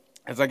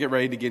As I get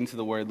ready to get into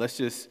the word, let's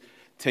just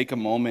take a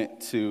moment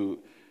to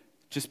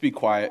just be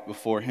quiet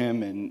before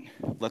him and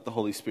let the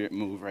Holy Spirit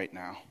move right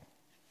now.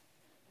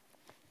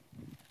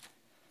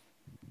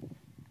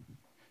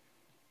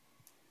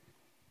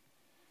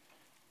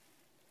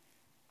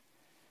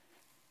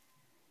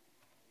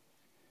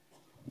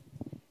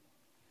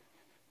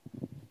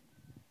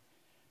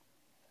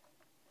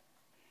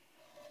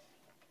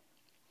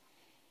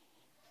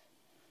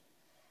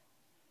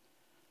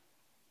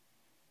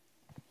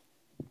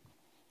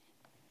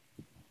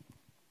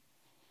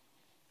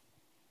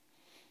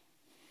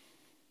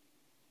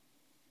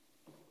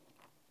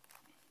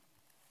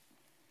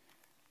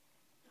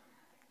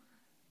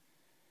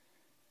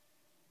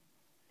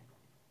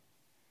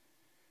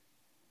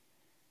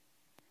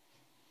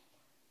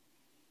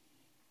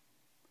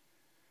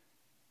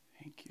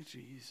 Thank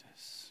you,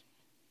 Jesus.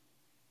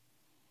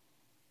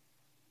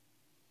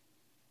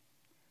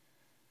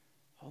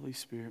 Holy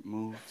Spirit,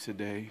 move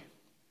today.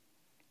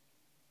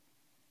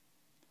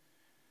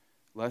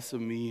 Less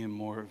of me and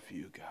more of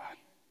you, God.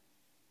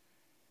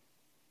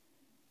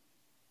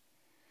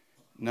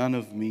 None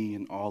of me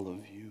and all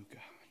of you,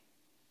 God.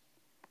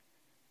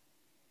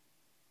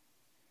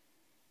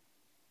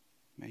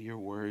 May your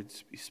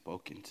words be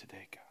spoken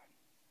today, God.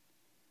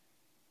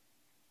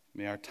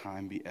 May our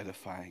time be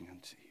edifying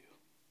unto you.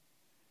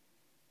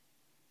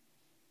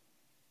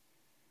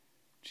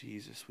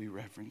 Jesus, we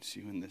reverence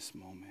you in this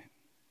moment.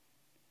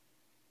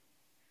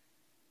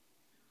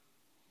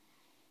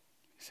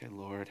 Say,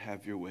 Lord,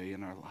 have your way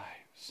in our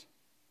lives.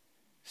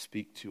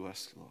 Speak to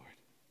us, Lord.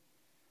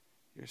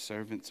 Your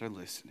servants are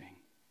listening.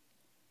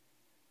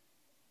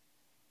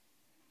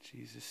 In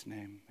Jesus'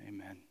 name,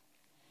 amen.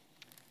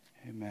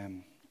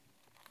 Amen.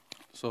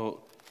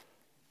 So,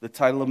 the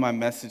title of my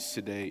message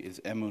today is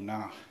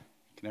Emunah.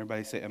 Can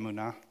everybody say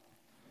Emunah?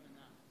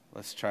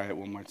 Let's try it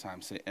one more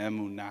time. Say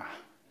Emunah.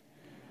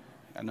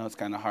 I know it's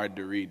kind of hard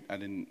to read. I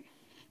didn't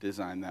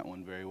design that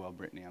one very well,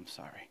 Brittany. I'm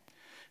sorry.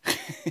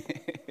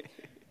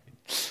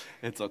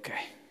 It's okay.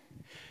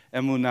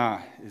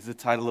 Emunah is the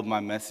title of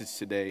my message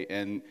today.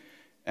 And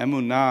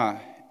Emunah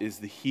is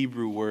the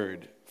Hebrew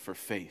word for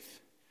faith.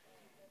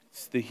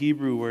 It's the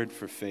Hebrew word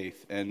for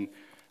faith. And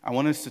I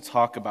want us to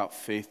talk about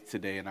faith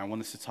today. And I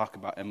want us to talk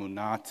about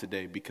Emunah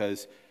today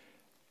because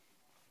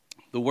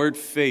the word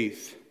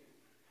faith,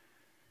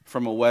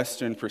 from a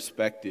Western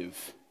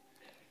perspective,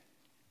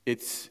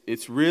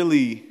 it's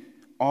really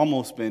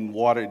almost been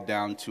watered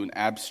down to an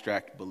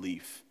abstract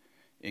belief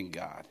in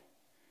God.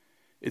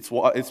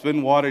 It's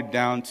been watered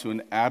down to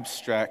an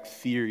abstract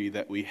theory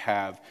that we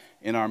have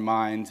in our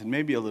minds and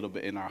maybe a little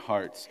bit in our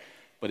hearts,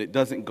 but it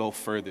doesn't go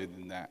further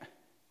than that.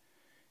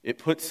 It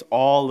puts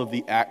all of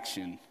the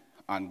action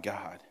on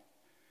God.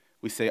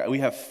 We say we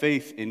have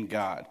faith in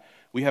God.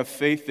 We have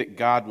faith that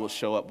God will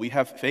show up. We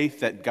have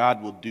faith that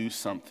God will do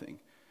something.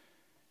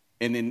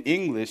 And in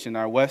English, in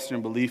our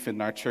Western belief,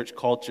 in our church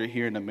culture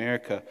here in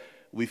America,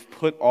 we've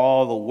put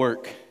all the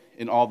work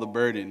and all the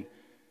burden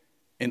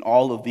and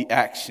all of the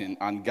action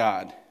on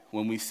God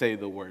when we say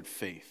the word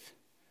faith.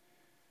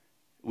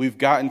 We've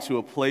gotten to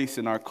a place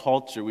in our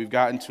culture, we've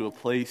gotten to a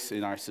place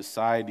in our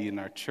society, in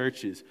our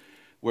churches,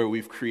 where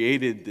we've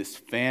created this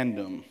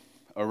fandom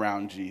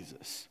around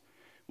Jesus.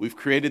 We've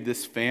created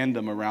this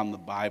fandom around the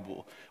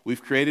Bible.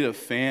 We've created a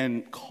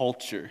fan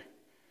culture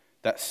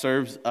that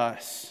serves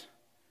us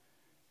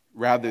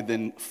rather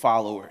than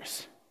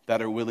followers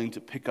that are willing to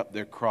pick up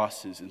their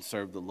crosses and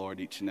serve the Lord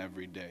each and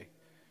every day.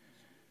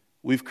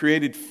 We've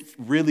created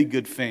really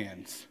good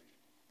fans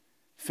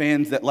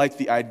that like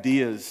the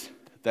ideas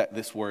that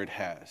this word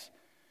has,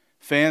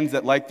 fans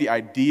that like the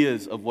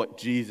ideas of what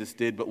Jesus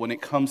did, but when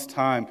it comes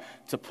time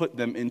to put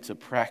them into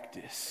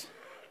practice,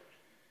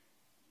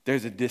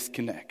 there's a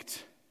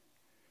disconnect.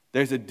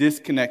 There's a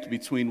disconnect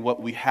between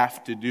what we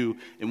have to do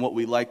and what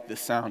we like the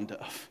sound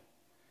of.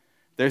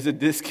 There's a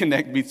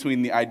disconnect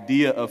between the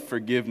idea of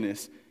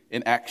forgiveness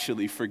and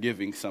actually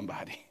forgiving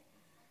somebody.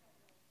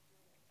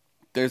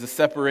 There's a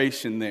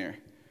separation there.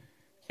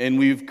 And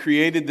we've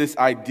created this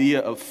idea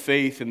of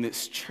faith in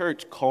this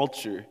church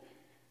culture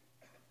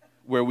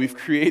where we've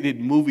created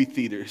movie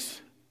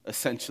theaters,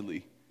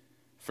 essentially,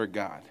 for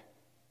God.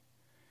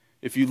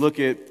 If you look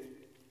at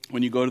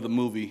when you go to the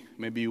movie,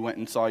 maybe you went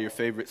and saw your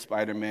favorite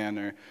Spider-Man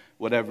or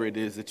whatever it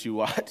is that you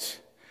watch,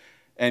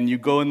 and you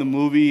go in the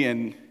movie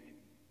and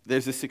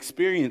there's this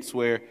experience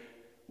where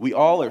we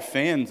all are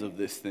fans of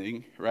this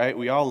thing, right?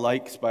 We all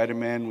like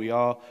Spider-Man. We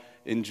all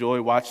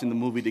enjoy watching the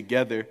movie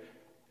together.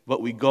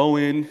 But we go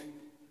in,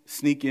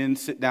 sneak in,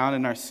 sit down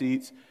in our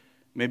seats,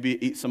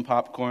 maybe eat some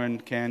popcorn,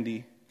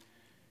 candy.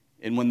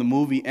 And when the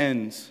movie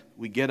ends,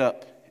 we get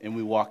up and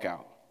we walk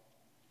out.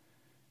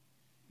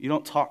 You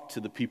don't talk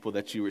to the people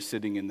that you were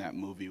sitting in that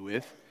movie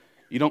with.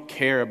 You don't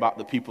care about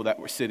the people that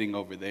were sitting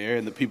over there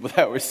and the people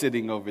that were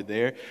sitting over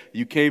there.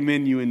 You came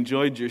in, you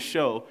enjoyed your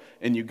show,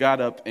 and you got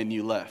up and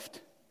you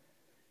left.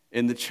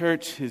 And the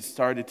church has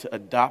started to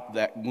adopt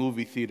that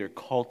movie theater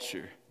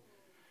culture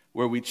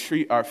where we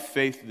treat our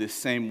faith this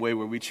same way,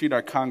 where we treat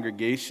our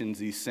congregations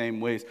these same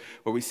ways,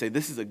 where we say,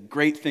 this is a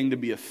great thing to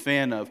be a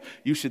fan of.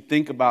 You should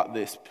think about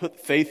this. Put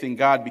faith in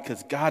God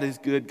because God is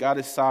good, God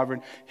is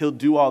sovereign. He'll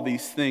do all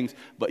these things,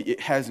 but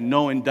it has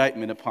no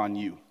indictment upon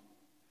you.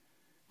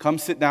 Come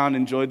sit down,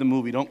 enjoy the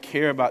movie. Don't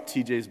care about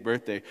TJ's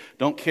birthday.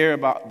 Don't care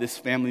about this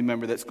family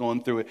member that's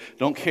going through it.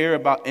 Don't care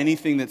about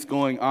anything that's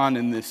going on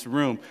in this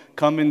room.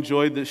 Come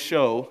enjoy the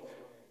show,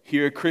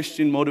 hear a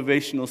Christian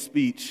motivational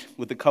speech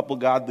with a couple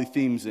godly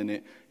themes in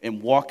it,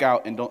 and walk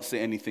out and don't say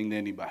anything to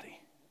anybody.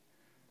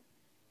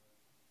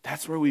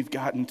 That's where we've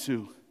gotten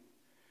to.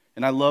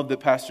 And I love that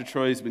Pastor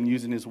Troy has been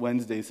using his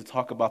Wednesdays to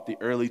talk about the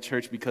early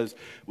church, because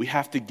we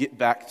have to get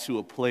back to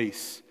a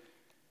place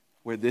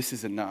where this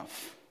is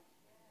enough.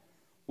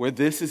 Where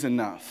this is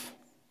enough,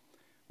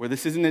 where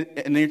this isn't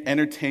an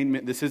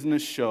entertainment, this isn't a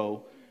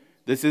show.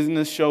 This isn't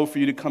a show for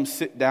you to come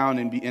sit down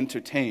and be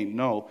entertained.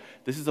 No,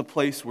 this is a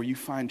place where you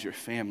find your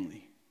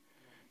family.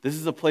 This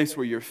is a place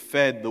where you're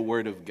fed the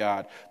Word of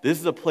God. This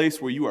is a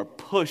place where you are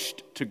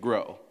pushed to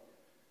grow.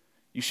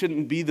 You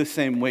shouldn't be the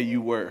same way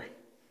you were.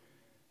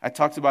 I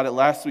talked about it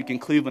last week in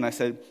Cleveland. I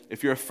said,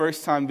 if you're a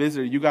first-time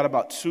visitor, you got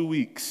about 2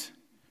 weeks.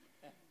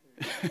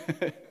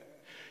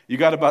 You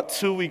got about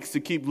 2 weeks to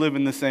keep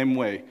living the same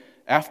way.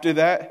 After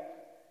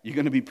that, you're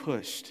going to be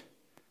pushed.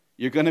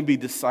 You're going to be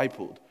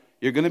discipled.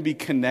 You're going to be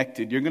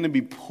connected. You're going to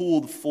be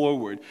pulled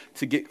forward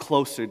to get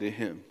closer to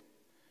Him.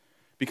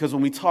 Because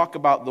when we talk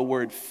about the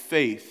word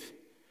faith,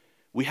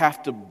 we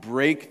have to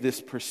break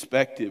this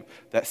perspective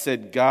that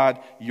said, God,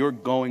 you're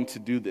going to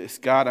do this.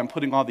 God, I'm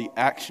putting all the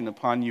action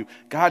upon you.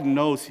 God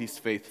knows He's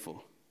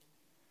faithful.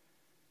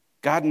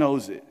 God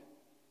knows it.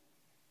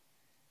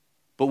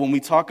 But when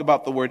we talk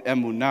about the word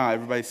emunah,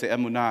 everybody say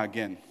emunah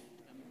again.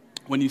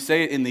 When you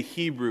say it in the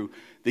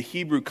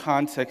Hebrew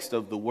context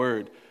of the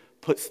word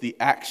puts the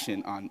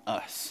action on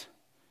us.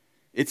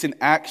 It's an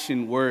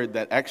action word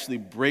that actually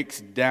breaks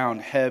down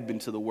heb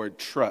into the word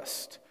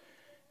trust.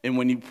 And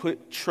when you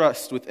put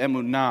trust with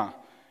emunah,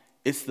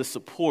 it's the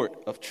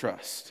support of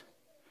trust.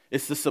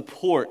 It's the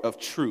support of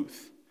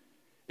truth.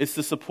 It's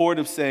the support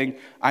of saying,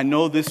 I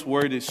know this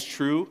word is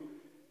true,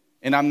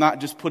 and I'm not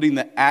just putting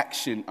the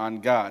action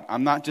on God.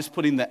 I'm not just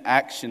putting the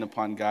action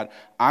upon God.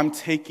 I'm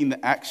taking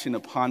the action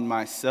upon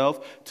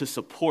myself to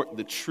support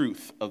the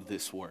truth of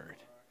this word.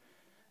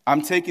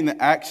 I'm taking the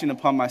action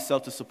upon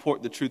myself to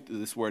support the truth of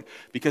this word,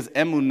 because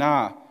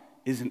emunah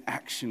is an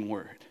action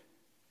word.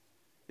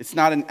 It's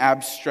not an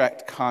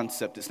abstract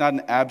concept. It's not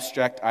an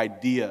abstract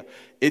idea.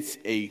 It's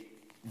a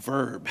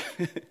verb.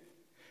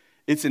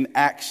 It's an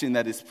action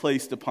that is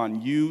placed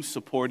upon you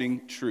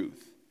supporting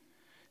truth.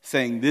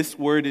 Saying this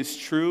word is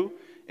true,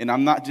 and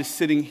I'm not just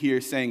sitting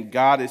here saying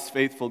God is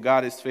faithful,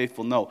 God is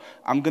faithful. No,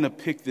 I'm going to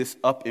pick this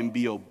up and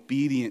be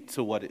obedient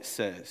to what it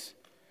says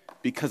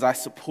because I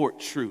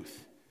support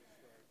truth.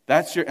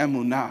 That's your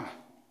emunah.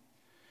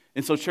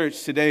 And so,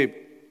 church, today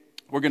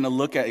we're going to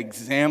look at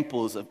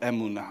examples of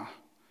emunah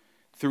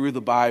through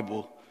the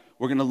Bible.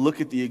 We're going to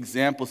look at the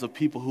examples of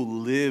people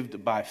who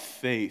lived by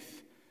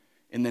faith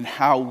and then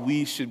how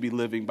we should be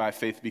living by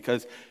faith,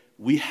 because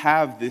we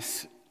have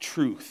this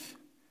truth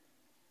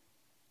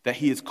that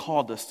He has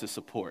called us to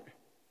support.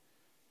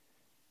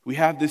 We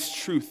have this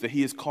truth that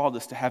He has called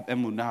us to have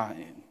emunah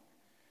in.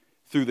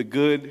 Through the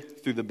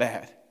good, through the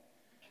bad.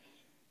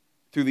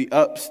 Through the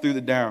ups, through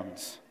the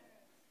downs.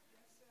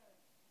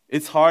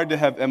 It's hard to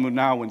have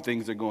emunah when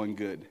things are going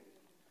good.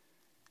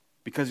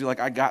 Because you're like,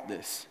 I got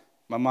this.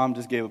 My mom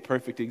just gave a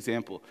perfect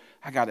example.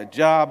 I got a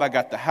job, I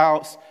got the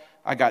house,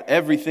 I got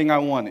everything I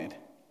wanted.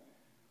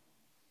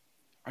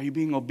 Are you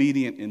being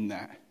obedient in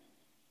that?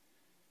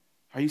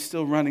 Are you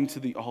still running to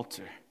the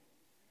altar?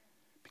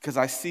 Because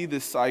I see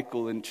this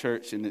cycle in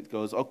church and it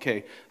goes,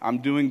 okay, I'm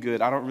doing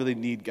good. I don't really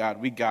need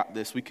God. We got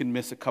this. We can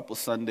miss a couple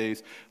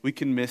Sundays. We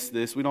can miss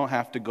this. We don't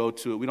have to go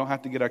to it. We don't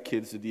have to get our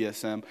kids to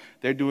DSM.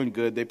 They're doing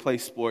good. They play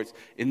sports.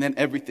 And then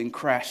everything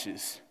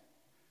crashes.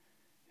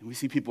 And we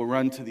see people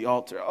run to the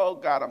altar. Oh,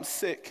 God, I'm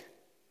sick.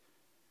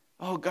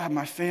 Oh, God,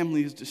 my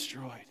family is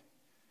destroyed.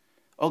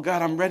 Oh,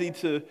 God, I'm ready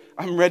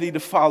to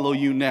follow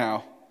you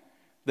now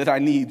that I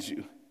need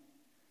you.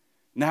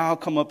 Now I'll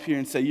come up here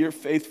and say, you're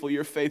faithful,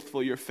 you're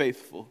faithful, you're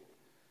faithful.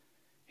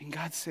 And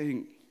God's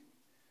saying,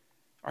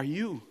 are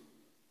you?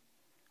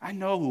 I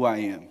know who I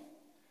am.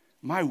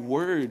 My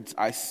words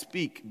I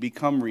speak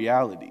become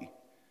reality.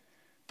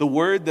 The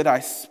word that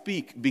I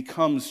speak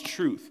becomes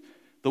truth.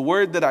 The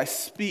word that I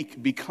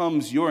speak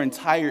becomes your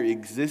entire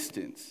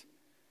existence.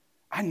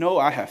 I know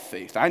I have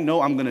faith. I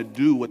know I'm going to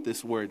do what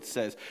this word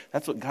says.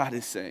 That's what God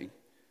is saying.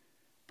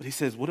 But He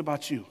says, what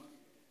about you?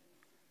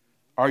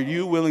 Are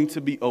you willing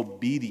to be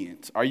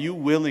obedient? Are you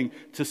willing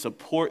to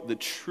support the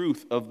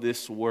truth of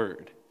this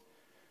word?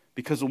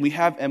 Because when we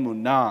have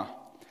emunah,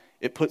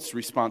 it puts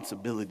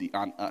responsibility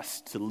on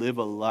us to live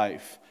a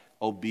life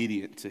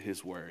obedient to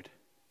His word.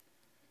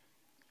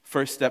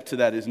 First step to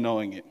that is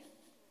knowing it.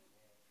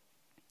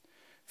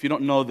 If you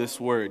don't know this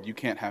word, you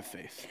can't have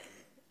faith.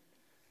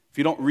 If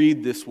you don't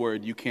read this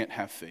word, you can't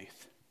have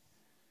faith.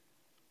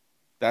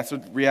 That's a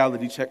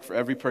reality check for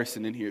every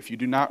person in here. If you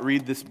do not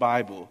read this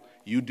Bible,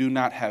 you do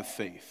not have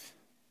faith.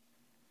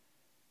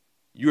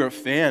 You're a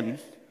fan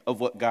of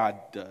what God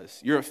does.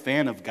 You're a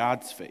fan of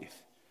God's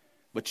faith,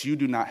 but you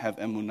do not have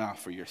emunah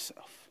for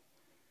yourself.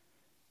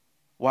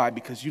 Why?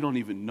 Because you don't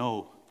even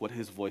know what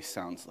his voice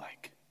sounds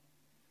like.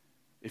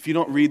 If you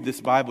don't read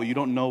this Bible, you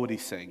don't know what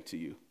he's saying to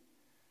you.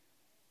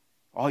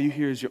 All you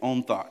hear is your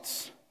own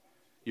thoughts,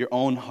 your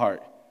own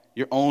heart,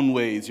 your own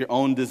ways, your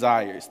own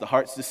desires. The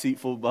heart's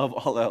deceitful above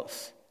all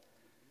else.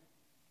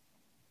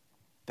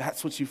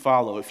 That's what you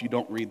follow if you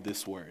don't read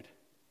this word.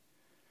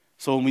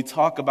 So when we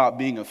talk about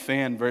being a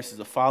fan versus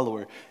a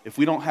follower, if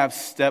we don't have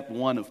step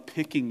one of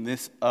picking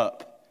this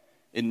up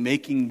and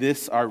making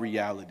this our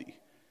reality,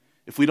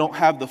 if we don't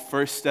have the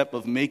first step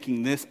of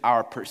making this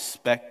our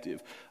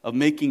perspective, of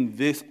making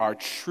this our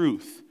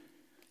truth,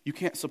 you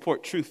can't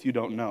support truth you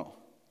don't know.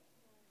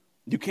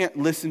 You can't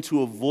listen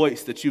to a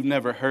voice that you've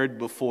never heard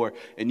before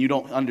and you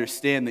don't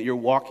understand that you're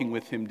walking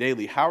with him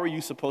daily. How are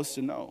you supposed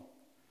to know?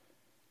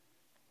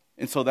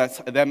 And so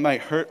that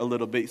might hurt a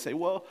little bit. You say,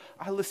 well,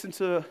 I listen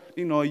to a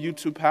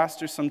YouTube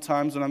pastor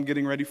sometimes when I'm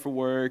getting ready for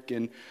work,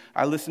 and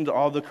I listen to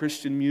all the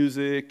Christian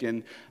music,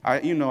 and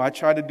I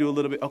try to do a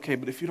little bit. Okay,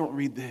 but if you don't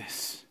read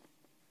this,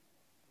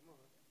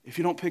 if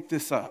you don't pick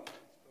this up,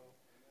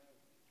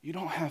 you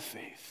don't have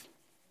faith.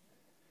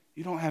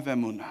 You don't have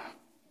emunah.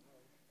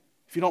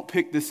 If you don't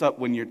pick this up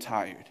when you're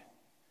tired,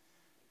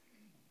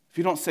 if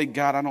you don't say,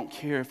 God, I don't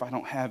care if I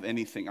don't have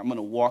anything, I'm going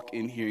to walk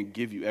in here and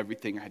give you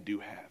everything I do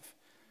have.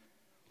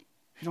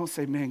 If you don't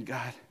say, man,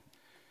 God,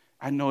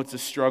 I know it's a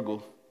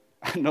struggle.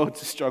 I know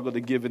it's a struggle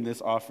to give in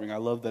this offering. I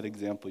love that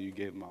example you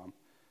gave, Mom.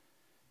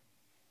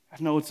 I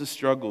know it's a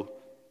struggle.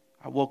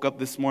 I woke up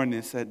this morning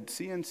and said,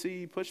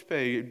 CNC, push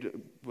pay,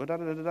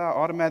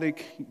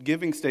 automatic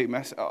giving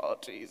statement. I said, oh,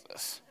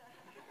 Jesus.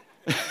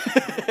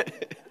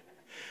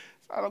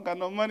 I don't got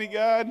no money,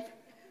 God.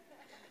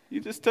 You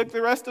just took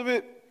the rest of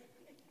it.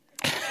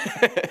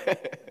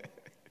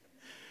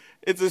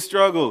 It's a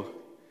struggle.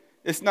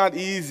 It's not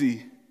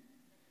easy.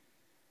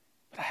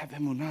 But I have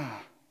emunah.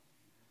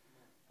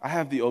 I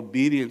have the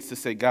obedience to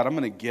say, God, I'm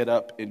going to get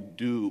up and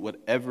do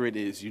whatever it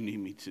is you need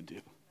me to do.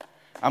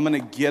 I'm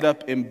going to get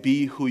up and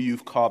be who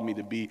you've called me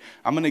to be.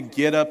 I'm going to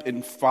get up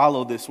and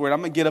follow this word. I'm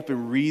going to get up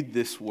and read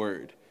this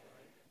word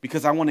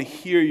because I want to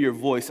hear your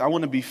voice. I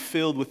want to be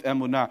filled with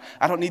emunah.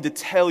 I don't need to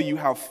tell you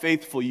how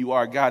faithful you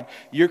are. God,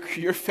 your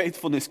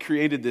faithfulness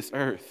created this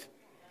earth.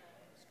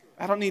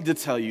 I don't need to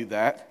tell you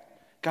that.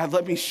 God,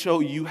 let me show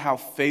you how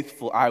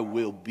faithful I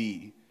will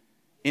be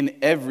in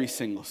every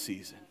single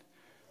season,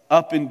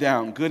 up and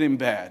down, good and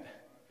bad.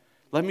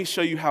 Let me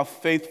show you how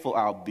faithful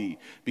I'll be,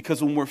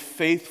 because when we're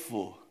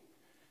faithful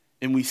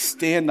and we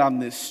stand on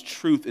this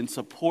truth and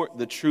support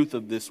the truth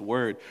of this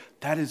word,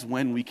 that is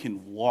when we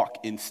can walk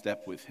in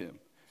step with him.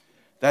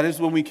 That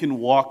is when we can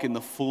walk in the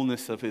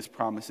fullness of his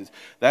promises.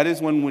 That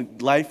is when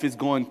life is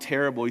going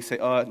terrible, you say,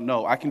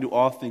 no, I can do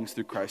all things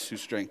through Christ who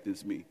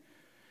strengthens me.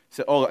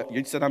 Say, oh,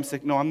 you said I'm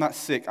sick? No, I'm not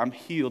sick. I'm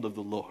healed of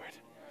the Lord.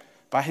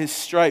 By his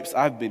stripes,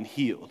 I've been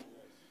healed.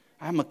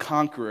 I'm a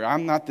conqueror.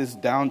 I'm not this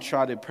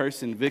downtrodden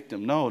person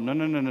victim. No.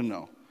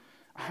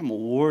 I'm a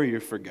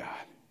warrior for God.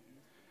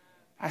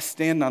 I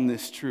stand on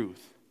this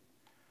truth.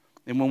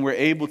 And when we're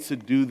able to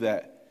do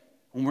that,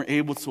 when we're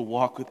able to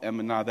walk with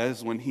emunah, that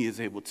is when he is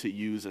able to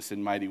use us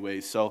in mighty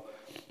ways. So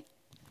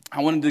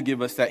I wanted to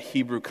give us that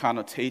Hebrew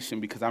connotation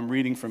because I'm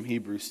reading from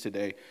Hebrews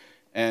today.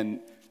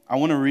 And I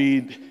want to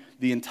read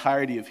the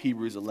entirety of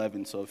Hebrews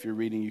 11. So if you're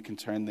reading, you can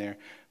turn there.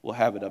 We'll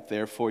have it up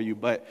there for you.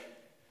 But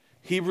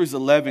Hebrews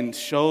 11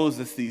 shows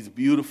us these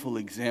beautiful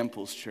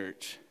examples,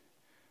 church,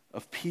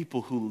 of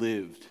people who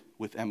lived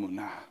with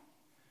emunah.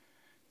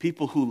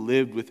 People who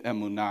lived with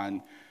emunah.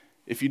 And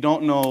if you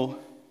don't know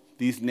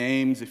these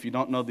names, if you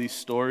don't know these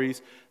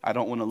stories, I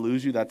don't want to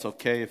lose you. That's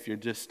okay if you're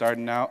just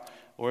starting out.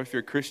 Or if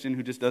you're a Christian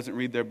who just doesn't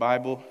read their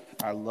Bible,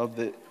 I love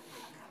that.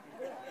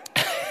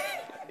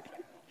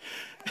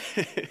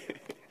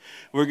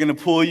 We're going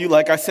to pull you.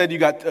 Like I said, you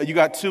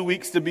got 2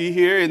 weeks to be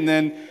here, and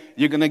then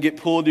you're going to get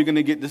pulled, you're going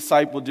to get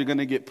discipled, you're going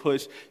to get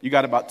pushed. You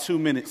got about 2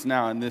 minutes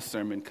now in this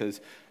sermon, because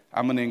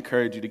I'm going to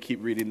encourage you to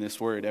keep reading this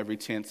word every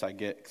chance I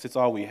get, because it's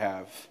all we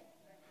have.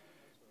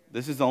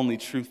 This is the only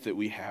truth that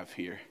we have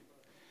here.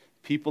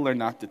 People are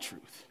not the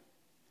truth.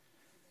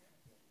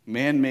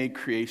 Man-made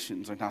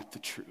creations are not the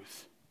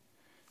truth.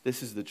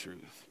 This is the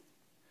truth.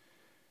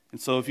 And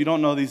so if you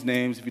don't know these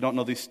names, if you don't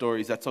know these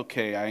stories, that's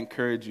okay. I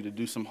encourage you to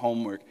do some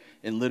homework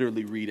and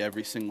literally read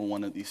every single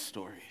one of these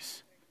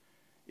stories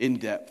in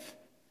depth.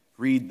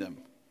 Read them.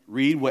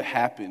 Read what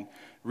happened.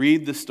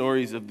 Read the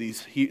stories of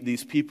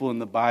these people in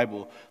the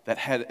Bible that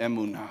had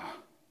emunah,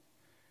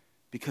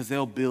 because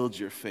they'll build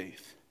your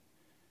faith.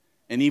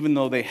 And even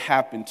though they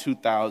happened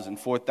 2,000,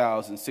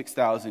 4,000,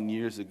 6,000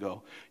 years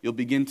ago, you'll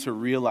begin to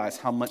realize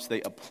how much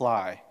they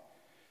apply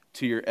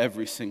to your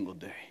every single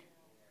day.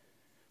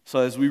 So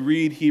as we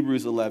read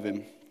Hebrews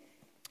 11,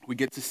 we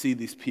get to see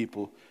these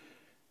people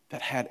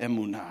that had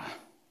emunah.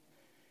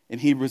 In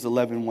Hebrews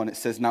 11:1, it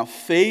says, now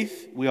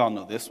faith, we all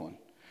know this one.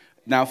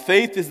 Now,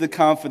 faith is the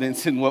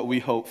confidence in what we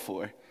hope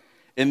for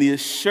and the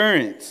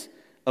assurance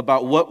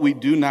about what we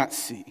do not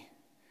see.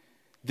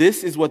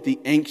 This is what the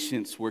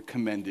ancients were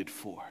commended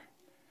for.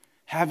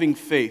 Having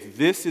faith,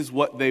 this is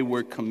what they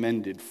were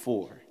commended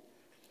for.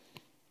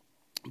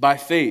 By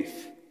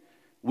faith,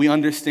 we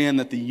understand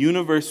that the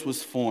universe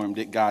was formed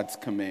at God's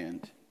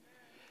command,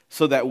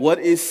 so that what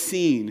is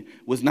seen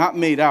was not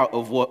made out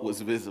of what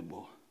was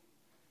visible.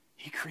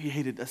 He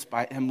created us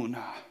by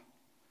Emunah.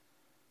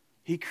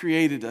 He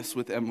created us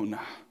with Emunah.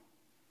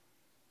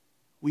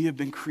 We have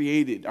been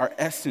created. Our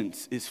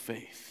essence is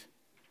faith.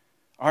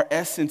 Our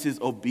essence is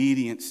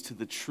obedience to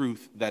the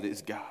truth that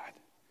is God.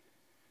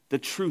 The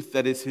truth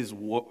that is his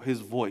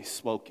voice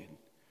spoken.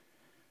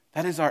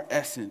 That is our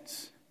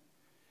essence.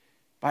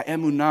 By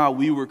Emunah,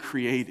 we were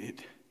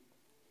created.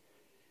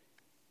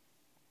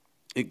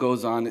 It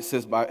goes on, it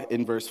says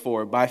in verse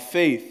 4, by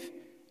faith,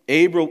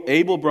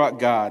 Abel brought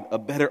God a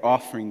better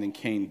offering than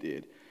Cain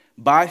did.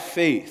 By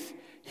faith,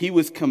 he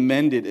was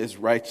commended as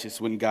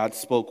righteous when God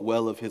spoke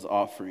well of his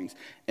offerings.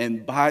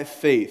 And by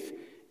faith,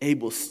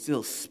 Abel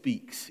still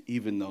speaks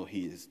even though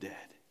he is dead.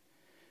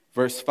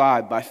 Verse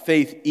 5, by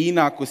faith,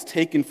 Enoch was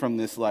taken from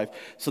this life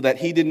so that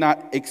he did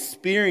not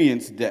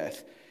experience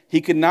death. He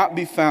could not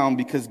be found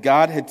because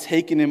God had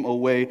taken him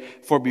away.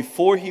 For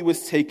before he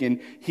was taken,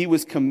 he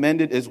was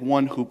commended as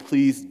one who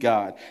pleased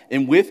God.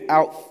 And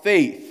without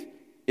faith,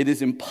 it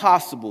is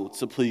impossible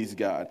to please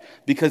God,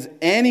 because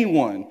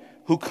anyone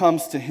who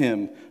comes to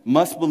him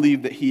must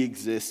believe that he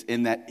exists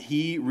and that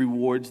he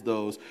rewards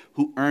those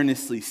who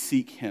earnestly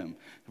seek him.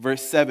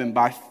 Verse 7,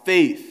 by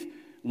faith,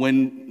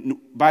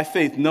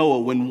 Noah,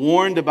 when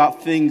warned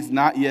about things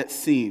not yet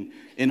seen,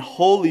 in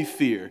holy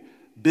fear,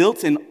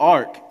 built an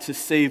ark to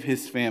save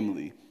his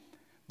family.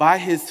 By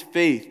his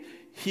faith,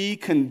 he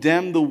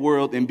condemned the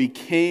world and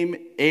became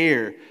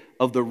heir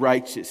of the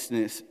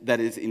righteousness that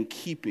is in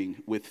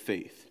keeping with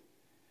faith.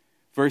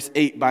 Verse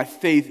 8, by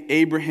faith,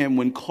 Abraham,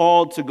 when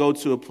called to go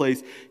to a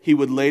place he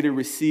would later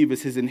receive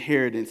as his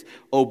inheritance,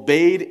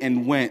 obeyed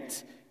and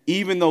went,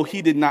 even though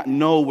he did not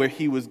know where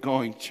he was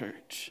going,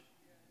 church.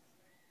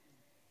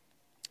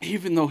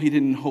 Even though he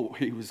didn't know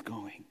where he was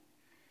going.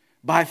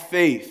 By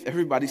faith,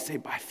 everybody say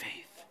by faith.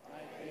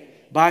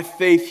 By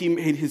faith, he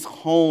made his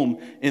home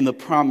in the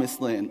promised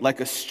land, like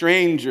a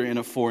stranger in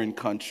a foreign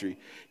country.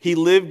 He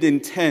lived in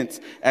tents,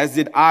 as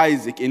did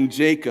Isaac and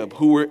Jacob,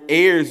 who were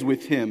heirs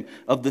with him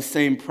of the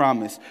same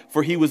promise.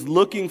 For he was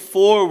looking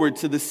forward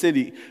to the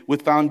city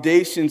with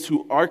foundations,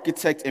 whose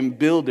architect and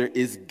builder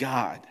is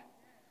God.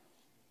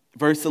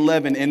 Verse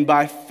 11, and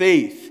by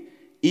faith,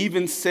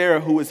 even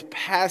Sarah, who was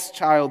past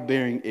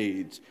childbearing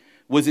age,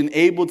 was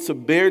enabled to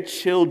bear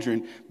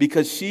children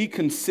because she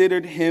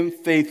considered him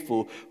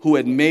faithful who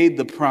had made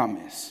the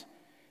promise.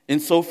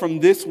 And so from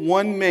this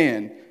one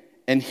man,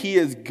 and he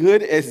as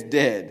good as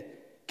dead,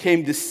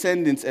 came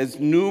descendants as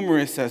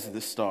numerous as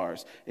the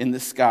stars in the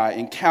sky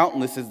and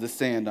countless as the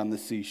sand on the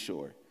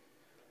seashore.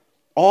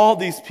 All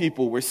these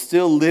people were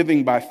still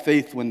living by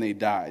faith when they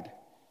died.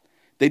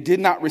 They did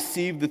not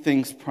receive the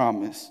things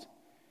promised.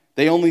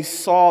 They only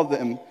saw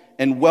them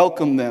and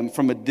welcomed them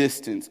from a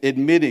distance,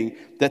 admitting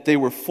that they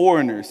were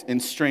foreigners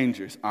and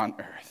strangers on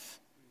earth.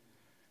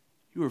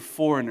 You are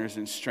foreigners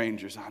and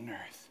strangers on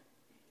earth.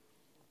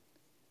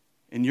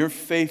 In your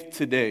faith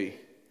today,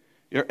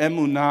 your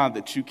emunah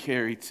that you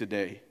carry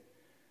today,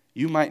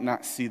 you might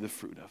not see the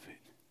fruit of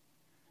it.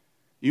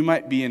 You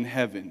might be in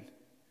heaven,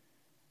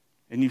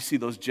 and you see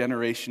those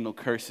generational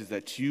curses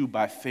that you,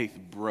 by faith,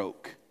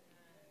 broke.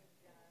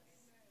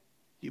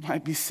 You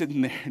might be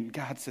sitting there, and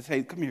God says,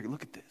 hey, come here,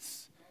 look at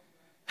this.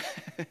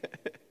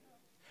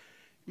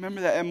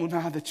 Remember that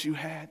emunah that you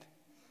had?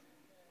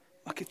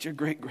 Look at your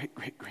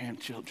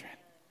great-great-great-grandchildren.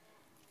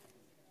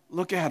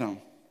 Look at them.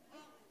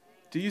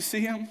 Do you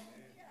see them?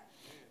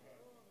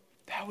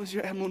 That was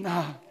your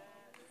emunah.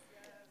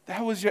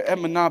 That was your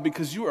emunah,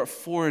 because you are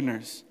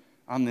foreigners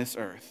on this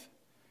earth.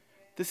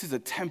 This is a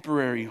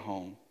temporary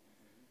home.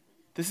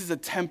 This is a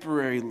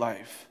temporary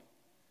life.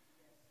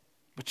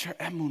 But your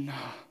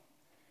emunah,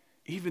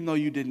 even though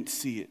you didn't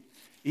see it,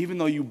 even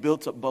though you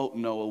built a boat,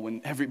 Noah, when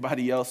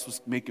everybody else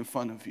was making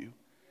fun of you,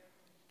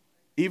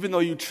 even though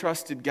you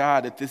trusted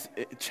God at this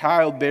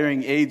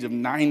childbearing age of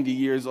 90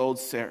 years old,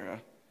 Sarah,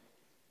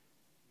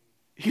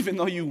 even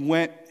though you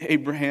went,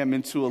 Abraham,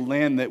 into a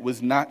land that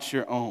was not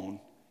your own,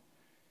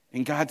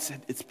 and God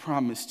said it's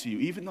promised to you,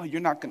 even though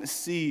you're not going to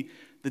see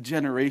the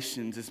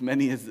generations as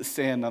many as the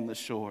sand on the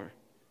shore,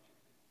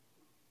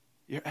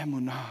 your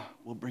emunah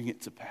will bring it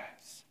to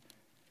pass.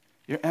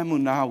 Your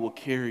emunah will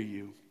carry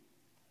you.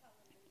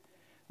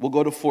 We'll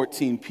go to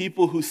 14.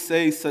 People who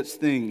say such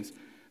things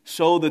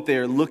show that they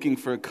are looking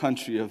for a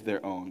country of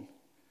their own.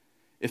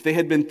 If they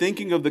had been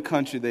thinking of the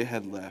country they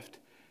had left,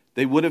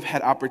 they would have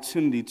had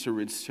opportunity to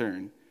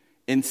return.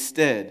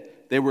 Instead,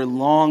 they were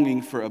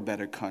longing for a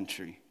better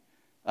country,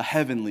 a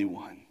heavenly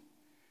one.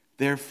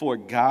 Therefore,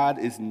 God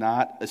is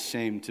not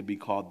ashamed to be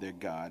called their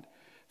God,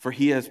 for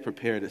he has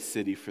prepared a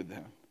city for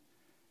them.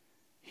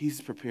 He's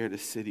prepared a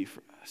city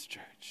for us,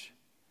 church.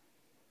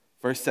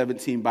 Verse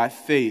 17, by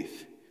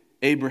faith,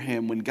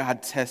 Abraham, when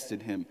God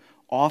tested him,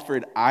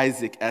 offered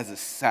Isaac as a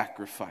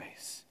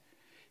sacrifice.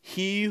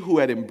 He who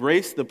had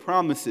embraced the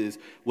promises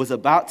was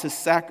about to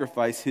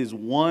sacrifice his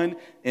one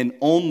and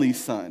only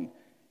son,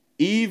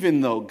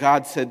 even though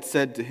God had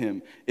said to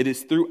him, "It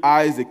is through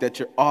Isaac that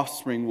your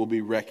offspring will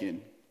be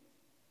reckoned."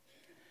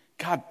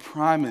 God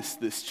promised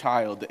this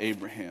child to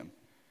Abraham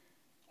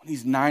when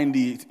he's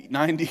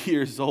 90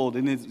 years old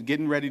and is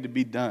getting ready to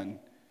be done.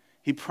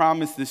 He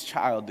promised this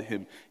child to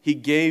him. He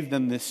gave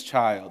them this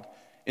child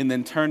and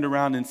then turned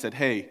around and said,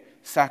 "Hey,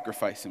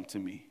 sacrifice him to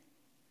me.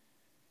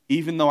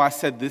 Even though I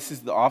said this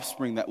is the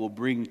offspring that will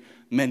bring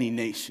many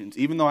nations,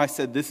 even though I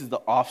said this is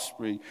the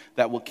offspring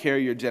that will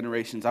carry your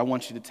generations, I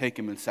want you to take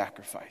him and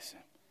sacrifice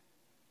him."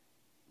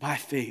 By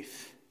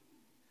faith.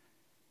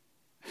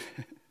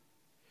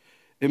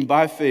 And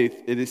by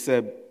faith, it is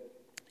said,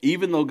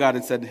 even though God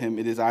had said to him,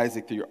 "It is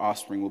Isaac through your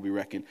offspring will be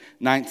reckoned."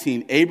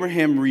 19,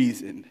 Abraham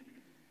reasoned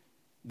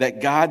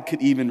that God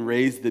could even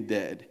raise the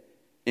dead.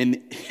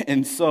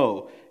 And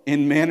so,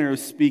 in manner of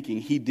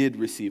speaking, he did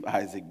receive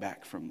Isaac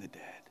back from the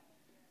dead.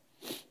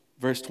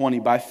 Verse 20,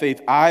 by faith,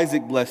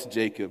 Isaac blessed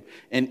Jacob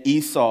and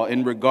Esau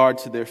in regard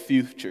to their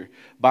future.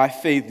 By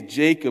faith,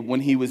 Jacob, when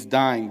he was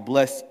dying,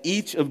 blessed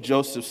each of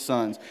Joseph's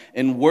sons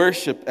and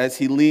worshiped as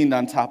he leaned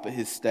on top of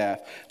his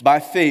staff. By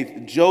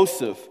faith,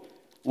 Joseph,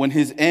 when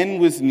his end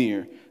was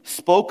near,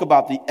 spoke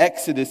about the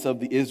exodus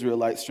of the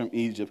Israelites from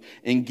Egypt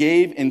and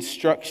gave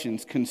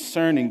instructions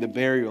concerning the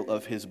burial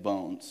of his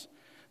bones.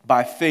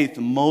 By faith,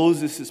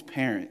 Moses'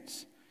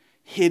 parents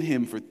hid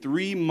him for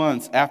 3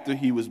 months after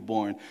he was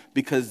born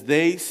because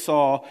they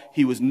saw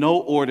he was no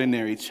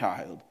ordinary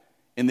child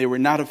and they were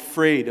not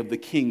afraid of the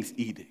king's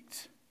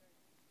edict.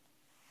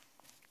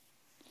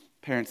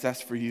 Parents,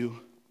 that's for you.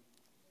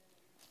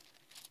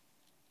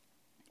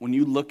 When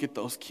you look at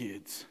those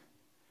kids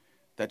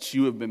that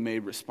you have been made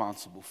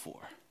responsible for,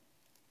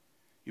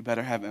 you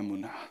better have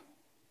Emunah.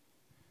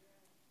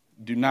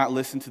 Do not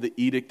listen to the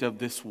edict of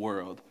this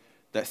world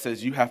that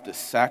says you have to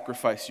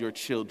sacrifice your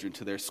children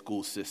to their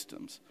school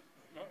systems,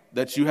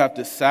 that you have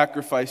to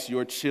sacrifice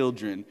your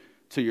children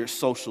to your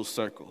social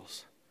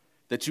circles,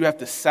 that you have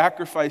to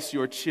sacrifice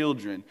your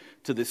children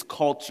to this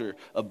culture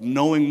of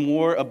knowing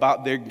more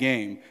about their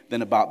game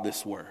than about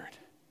this word.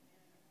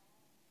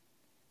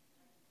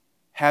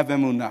 Have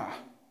Emunah.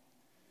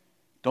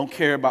 Don't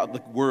care about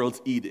the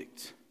world's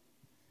edict.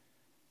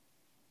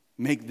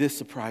 Make this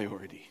a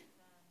priority.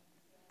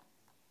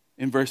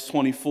 In verse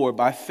 24,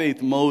 by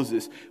faith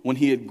Moses, when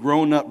he had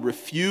grown up,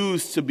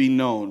 refused to be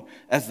known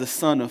as the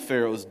son of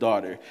Pharaoh's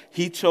daughter.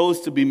 He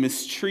chose to be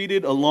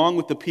mistreated along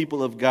with the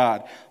people of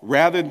God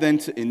rather than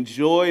to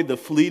enjoy the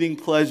fleeting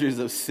pleasures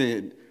of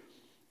sin.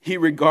 He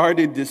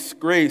regarded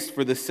disgrace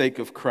for the sake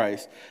of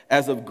Christ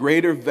as of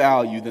greater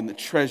value than the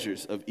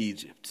treasures of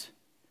Egypt,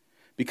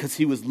 because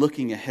he was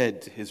looking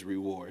ahead to his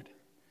reward.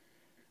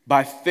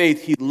 By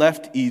faith, he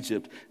left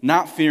Egypt,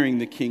 not fearing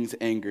the king's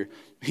anger.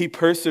 He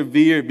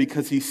persevered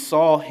because he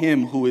saw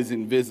him who is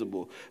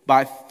invisible.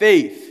 By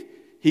faith,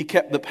 he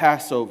kept the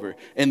Passover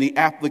and the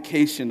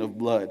application of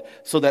blood,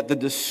 so that the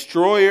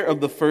destroyer of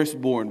the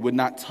firstborn would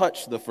not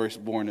touch the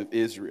firstborn of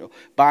Israel.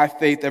 By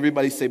faith,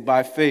 everybody say,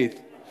 by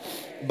faith.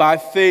 By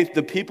faith,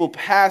 the people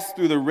passed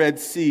through the Red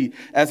Sea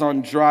as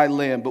on dry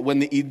land, but when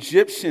the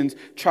Egyptians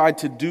tried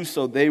to do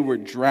so, they were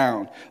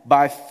drowned.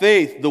 By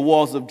faith, the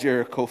walls of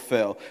Jericho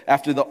fell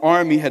after the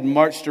army had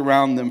marched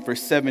around them for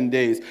 7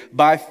 days.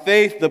 By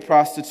faith, the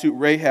prostitute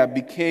Rahab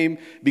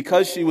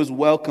because she was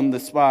welcomed the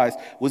spies,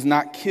 was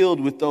not killed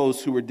with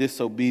those who were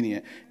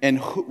disobedient. And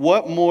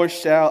what more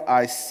shall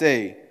I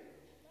say?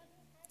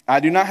 I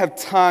do not have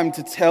time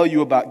to tell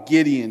you about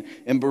Gideon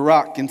and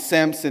Barak and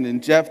Samson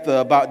and Jephthah,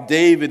 about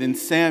David and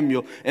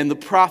Samuel and the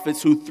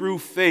prophets who through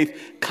faith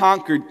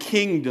conquered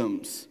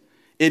kingdoms,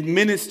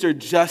 administered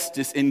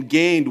justice, and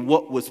gained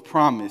what was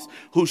promised,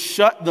 who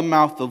shut the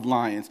mouth of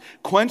lions,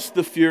 quenched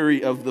the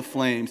fury of the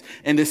flames,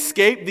 and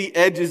escaped the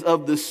edges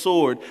of the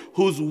sword,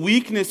 whose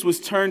weakness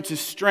was turned to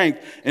strength,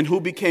 and who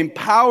became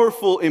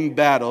powerful in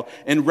battle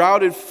and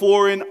routed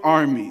foreign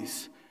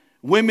armies.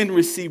 Women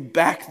received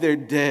back their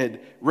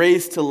dead,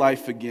 raised to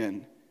life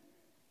again.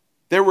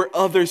 There were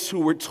others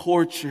who were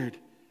tortured,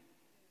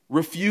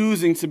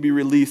 refusing to be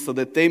released so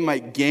that they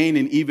might gain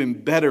an even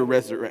better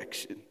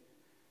resurrection.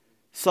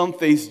 Some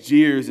faced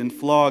jeers and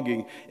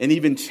flogging and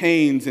even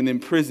chains and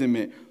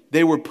imprisonment.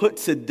 They were put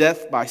to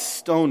death by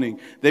stoning.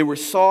 They were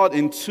sawed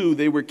in two.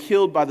 They were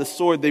killed by the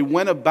sword. They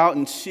went about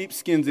in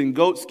sheepskins and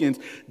goatskins,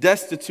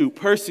 destitute,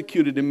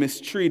 persecuted, and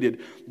mistreated.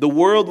 The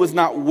world was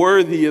not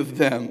worthy of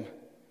them.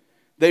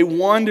 They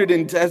wandered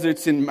in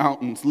deserts and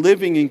mountains,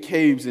 living in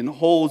caves and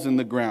holes in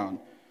the ground.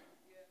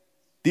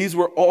 These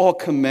were all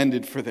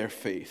commended for their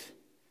faith,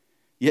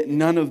 yet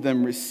none of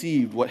them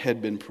received what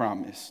had been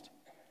promised,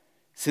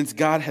 since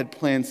God had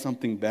planned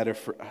something better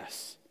for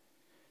us,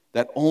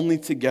 that only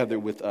together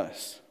with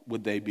us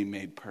would they be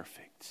made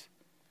perfect.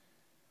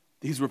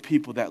 These were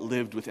people that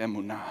lived with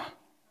Emunah.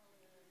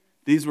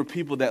 These were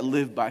people that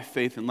lived by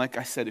faith. And like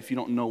I said, if you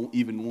don't know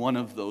even one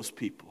of those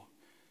people,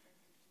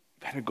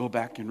 you better go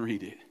back and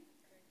read it.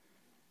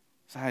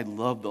 So I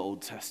love the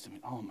Old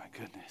Testament. Oh my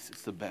goodness,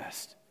 it's the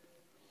best.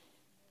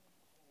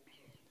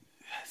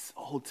 Yes,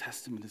 Old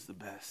Testament is the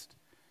best.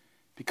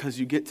 Because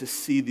you get to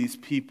see these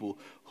people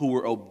who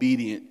were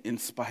obedient in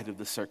spite of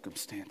the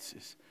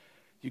circumstances.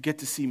 You get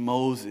to see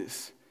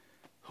Moses,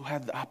 who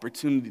had the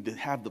opportunity to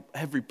have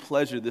every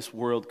pleasure this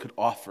world could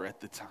offer at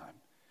the time.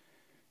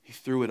 He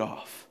threw it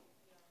off.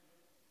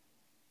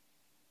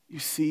 You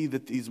see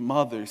that these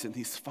mothers and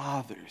these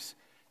fathers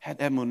had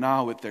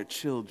emunah with their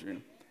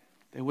children.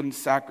 They wouldn't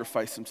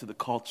sacrifice them to the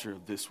culture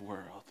of this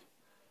world.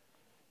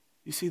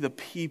 You see the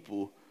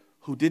people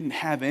who didn't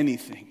have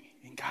anything,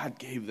 and God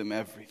gave them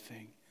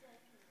everything,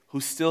 who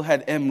still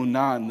had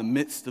emunah in the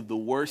midst of the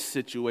worst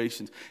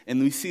situations. And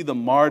we see the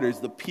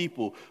martyrs, the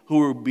people who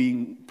were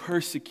being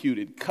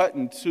persecuted, cut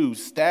in two,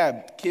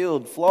 stabbed,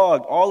 killed,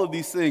 flogged, all of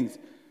these things,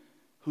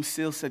 who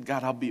still said,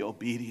 God, I'll be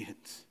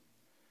obedient.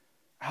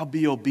 I'll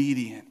be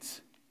obedient.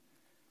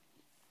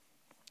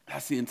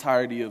 That's the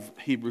entirety of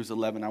Hebrews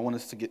 11. I want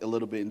us to get a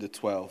little bit into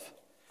 12.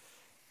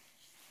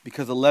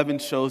 Because 11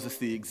 shows us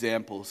the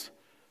examples,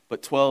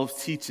 but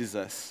 12 teaches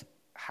us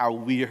how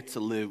we are to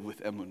live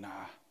with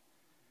emunah.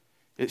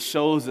 It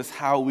shows us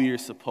how we are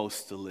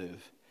supposed to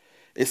live.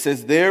 It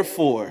says,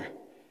 therefore,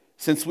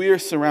 since we are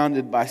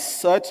surrounded by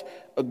such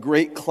a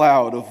great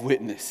cloud of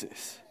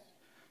witnesses.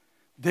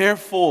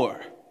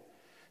 Therefore,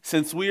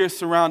 since we are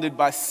surrounded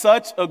by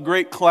such a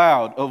great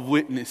cloud of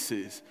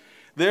witnesses.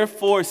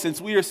 Therefore, since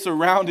we are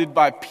surrounded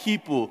by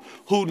people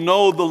who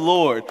know the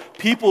Lord,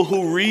 people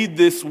who read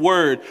this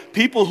word,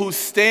 people who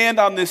stand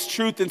on this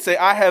truth and say,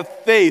 I have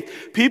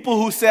faith, people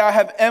who say, I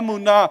have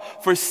emunah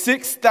for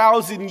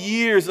 6,000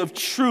 years of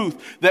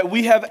truth that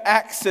we have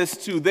access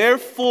to.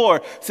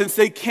 Therefore, since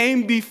they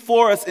came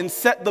before us and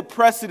set the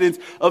precedence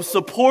of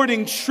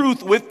supporting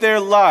truth with their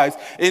lives,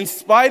 in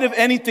spite of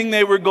anything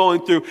they were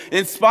going through,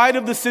 in spite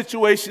of the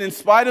situation, in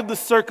spite of the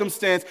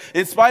circumstance,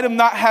 in spite of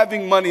not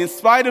having money, in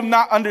spite of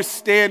not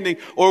understanding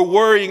or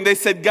worrying, they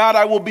said, God,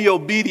 I will be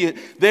obedient.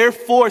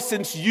 Therefore,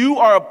 since you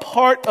are a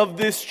part of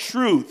this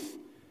truth,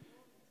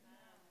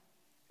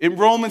 in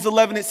Romans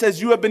 11 it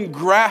says, you have been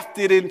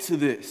grafted into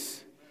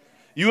this.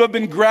 You have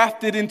been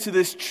grafted into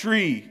this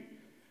tree.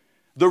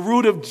 The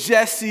root of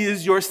Jesse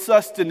is your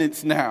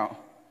sustenance now.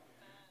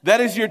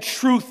 That is your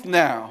truth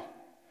now.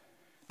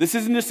 This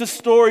isn't just a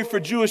story for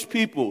Jewish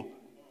people.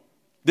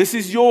 This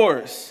is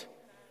yours.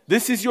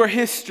 This is your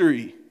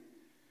history.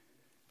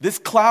 This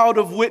cloud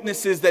of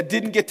witnesses that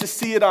didn't get to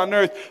see it on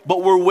earth,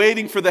 but were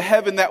waiting for the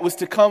heaven that was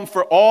to come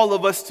for all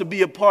of us to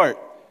be a part.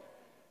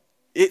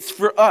 It's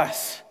for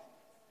us.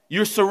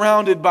 You're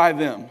surrounded by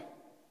them.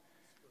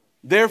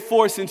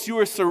 Therefore, since you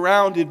are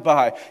surrounded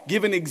by,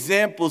 given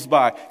examples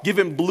by,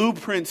 given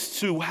blueprints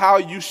to how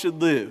you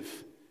should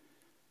live.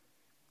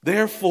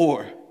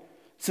 Therefore,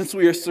 since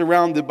we are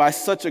surrounded by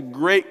such a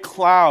great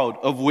cloud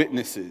of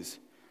witnesses,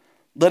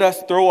 let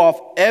us throw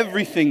off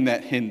everything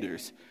that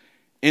hinders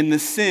in the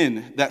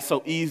sin that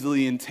so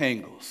easily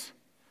entangles.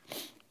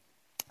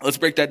 Let's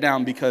break that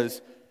down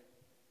because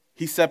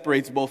he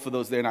separates both of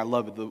those there, and I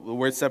love it. The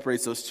word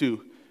separates those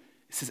two.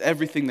 It says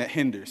everything that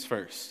hinders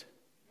first,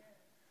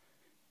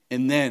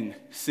 and then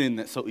sin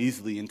that so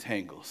easily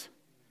entangles.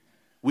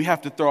 We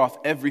have to throw off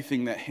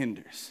everything that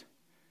hinders.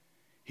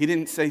 He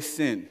didn't say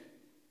sin.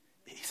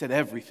 He said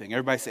everything.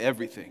 Everybody say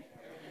everything.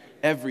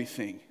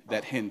 Everything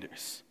that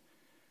hinders.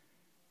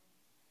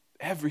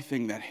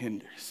 Everything that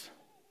hinders.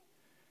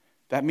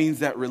 That means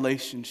that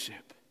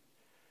relationship.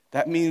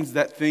 That means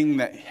that thing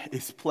that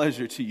is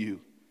pleasure to you.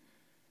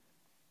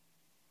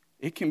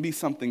 It can be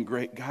something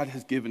great. God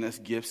has given us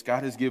gifts.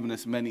 God has given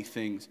us many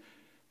things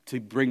to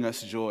bring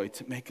us joy,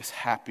 to make us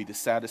happy, to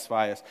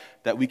satisfy us,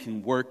 that we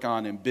can work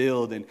on and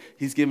build. And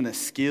he's given us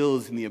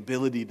skills and the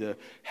ability to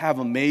have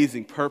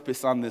amazing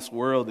purpose on this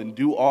world and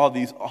do all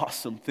these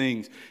awesome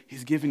things.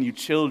 He's given you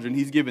children.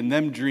 He's given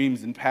them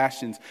dreams and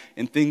passions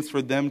and things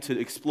for them to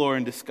explore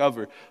and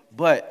discover.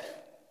 But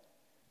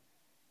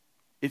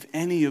if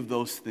any of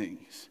those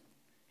things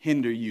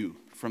hinder you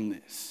from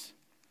this,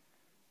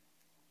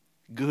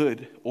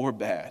 good or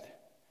bad,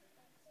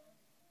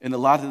 and a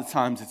lot of the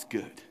times it's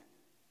good.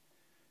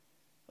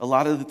 A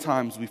lot of the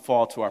times we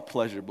fall to our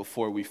pleasure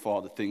before we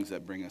fall to things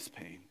that bring us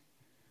pain.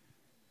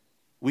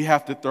 We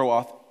have to throw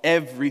off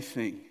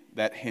everything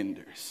that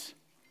hinders,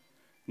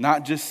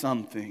 not just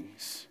some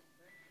things.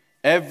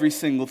 Every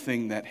single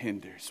thing that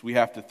hinders, we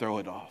have to throw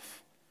it off.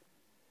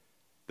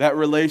 That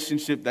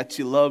relationship that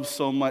you love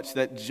so much,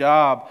 that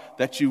job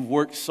that you've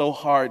worked so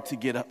hard to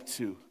get up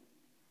to.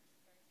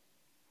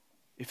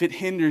 If it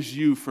hinders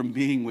you from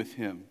being with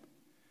him,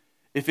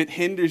 if it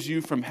hinders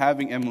you from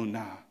having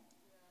emunah,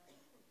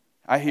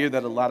 I hear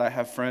that a lot. I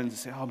have friends that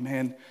say, oh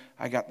man,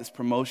 I got this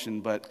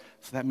promotion, but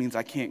so that means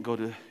I can't go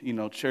to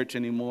church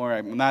anymore.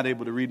 I'm not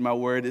able to read my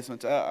word. It's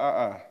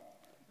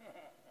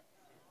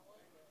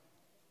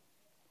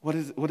What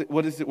is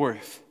it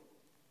worth?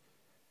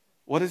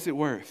 What is it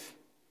worth?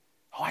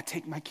 Oh, I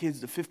take my kids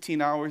to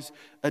 15 hours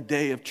a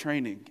day of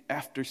training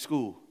after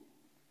school.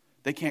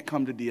 They can't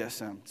come to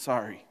DSM.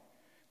 Sorry.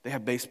 They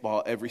have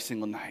baseball every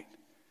single night,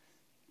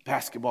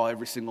 basketball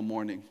every single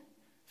morning.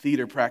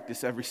 theater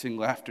practice every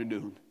single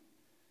afternoon.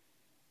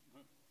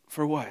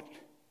 For what?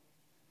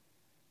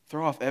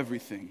 Throw off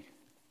everything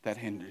that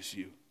hinders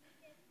you.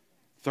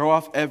 Throw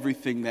off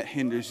everything that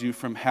hinders you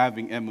from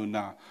having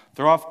emunah.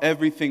 Throw off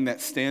everything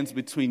that stands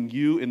between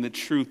you and the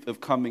truth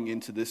of coming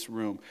into this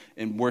room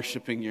and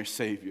worshiping your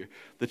Savior.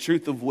 The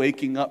truth of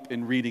waking up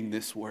and reading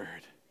this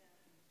word.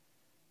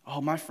 Oh,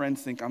 my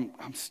friends think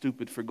I'm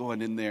stupid for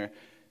going in there,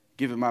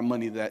 giving my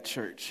money to that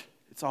church.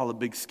 It's all a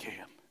big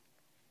scam.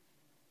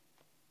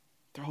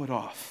 Throw it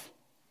off.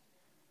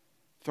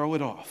 Throw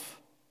it off.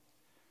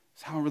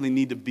 I don't really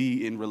need to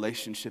be in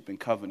relationship and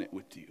covenant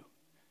with you.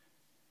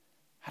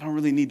 I don't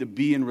really need to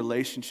be in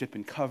relationship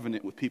and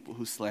covenant with people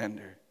who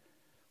slander,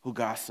 who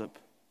gossip.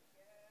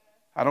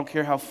 I don't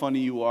care how funny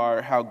you are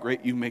or how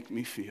great you make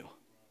me feel.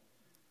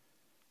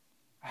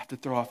 I have to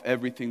throw off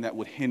everything that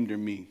would hinder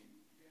me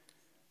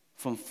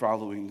from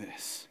following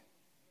this.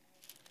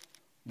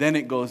 Then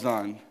it goes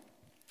on. It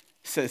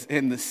says,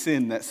 and the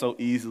sin that so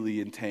easily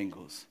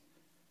entangles.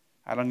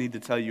 I don't need to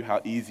tell you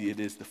how easy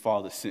it is to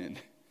fall to sin.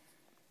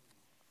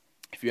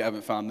 If you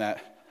haven't found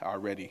that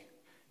already,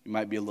 you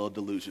might be a little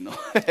delusional.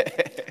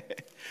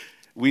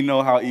 We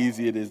know how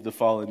easy it is to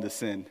fall into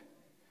sin.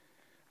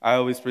 I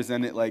always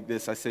present it like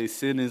this. I say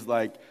sin is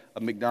like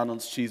a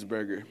McDonald's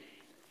cheeseburger.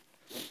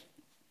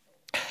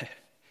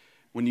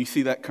 When you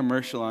see that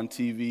commercial on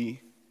TV,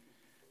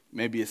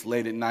 maybe it's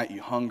late at night,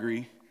 you're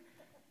hungry,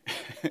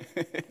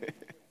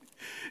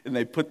 and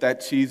they put that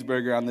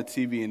cheeseburger on the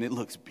TV and it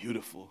looks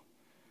beautiful.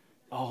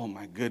 Oh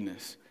my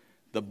goodness.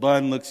 The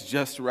bun looks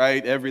just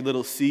right. Every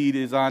little seed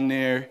is on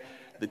there.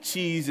 The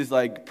cheese is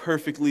like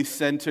perfectly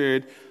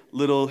centered.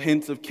 Little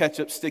hints of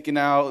ketchup sticking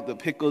out. The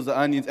pickles, the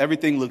onions,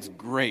 everything looks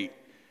great.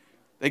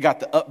 They got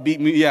the upbeat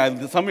music.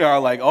 Yeah, some of you are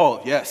like,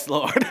 oh, yes,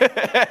 Lord.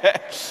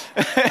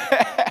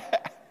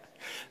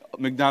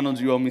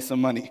 McDonald's, you owe me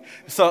some money.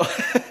 So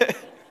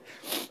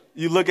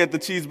you look at the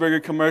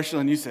cheeseburger commercial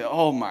and you say,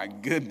 oh my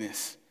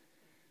goodness,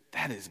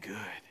 that is good.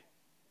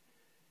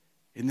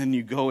 And then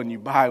you go and you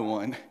buy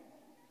one.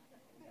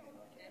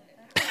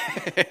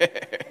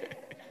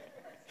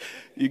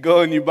 You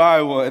go and you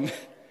buy one,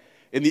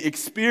 and the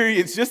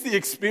experience, just the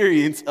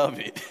experience of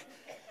it,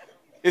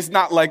 it's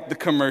not like the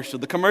commercial.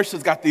 The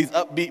commercial's got these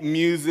upbeat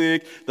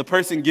music, the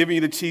person giving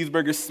you the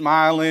cheeseburger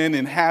smiling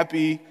and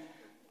happy.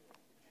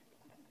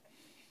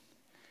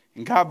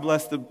 And God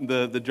bless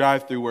the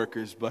drive-thru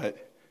workers,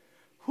 but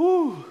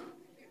whew,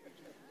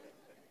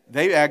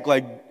 they act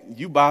like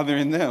you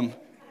bothering them.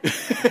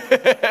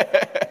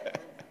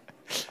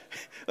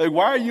 Like,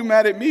 why are you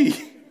mad at me?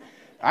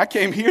 I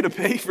came here to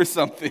pay for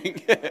something.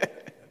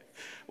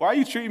 Why are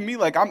you treating me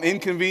like I'm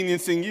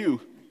inconveniencing you?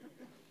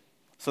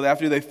 So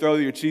after they throw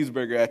your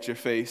cheeseburger at your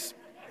face,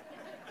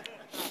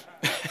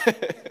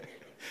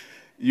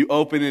 you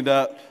open it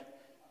up.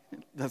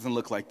 It doesn't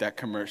look like that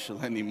commercial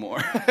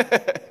anymore.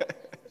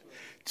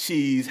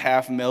 Cheese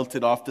half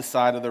melted off the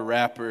side of the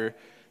wrapper,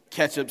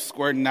 ketchup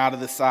squirting out of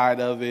the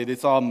side of it.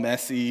 It's all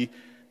messy.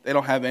 They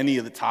don't have any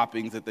of the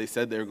toppings that they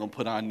said they were going to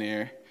put on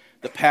there.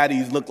 The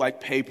patties look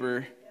like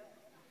paper.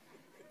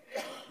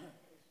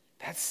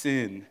 That's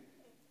sin.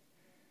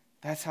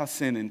 That's how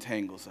sin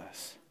entangles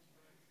us.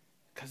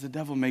 Because the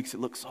devil makes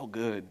it look so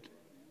good.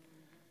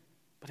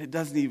 But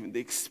the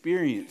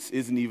experience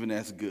isn't even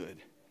as good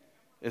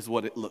as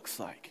what it looks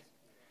like.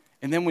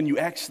 And then when you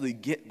actually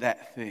get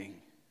that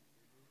thing,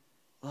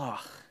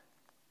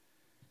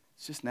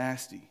 it's just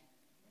nasty.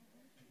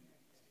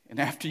 And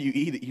after you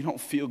eat it, you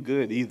don't feel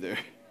good either.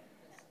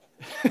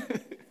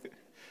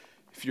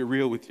 If you're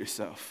real with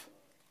yourself.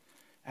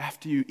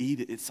 After you eat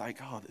it, it's like,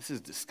 oh, this is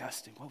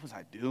disgusting. What was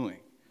I doing?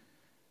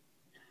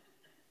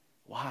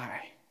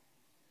 Why?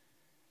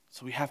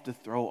 So we have to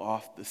throw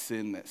off the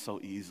sin that so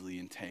easily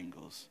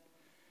entangles.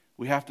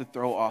 We have to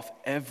throw off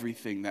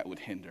everything that would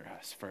hinder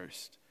us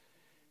first.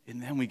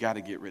 And then we got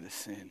to get rid of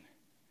sin.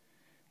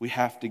 We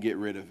have to get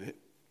rid of it.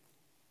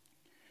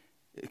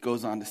 It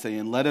goes on to say,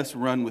 and let us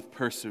run with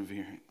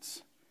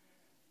perseverance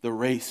the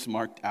race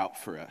marked out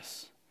for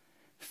us,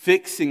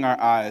 fixing our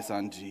eyes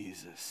on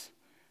Jesus,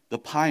 the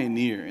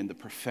pioneer and the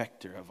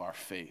perfecter of our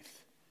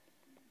faith.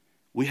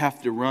 We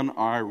have to run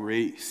our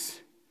race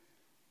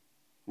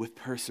with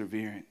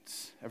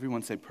perseverance.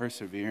 Everyone say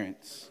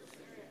perseverance.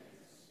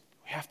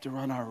 We have to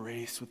run our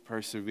race with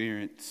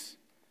perseverance,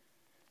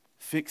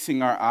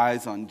 fixing our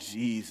eyes on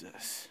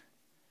Jesus,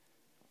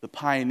 the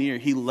pioneer.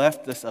 He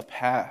left us a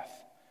path.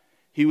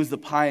 He was the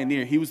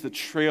pioneer. He was the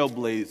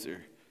trailblazer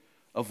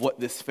of what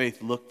this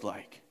faith looked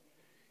like.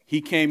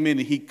 He came in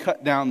and he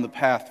cut down the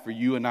path for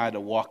you and I to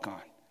walk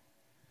on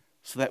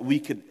so that we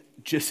could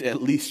just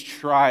at least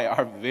try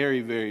our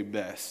very, very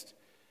best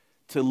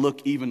to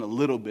look even a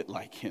little bit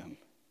like him.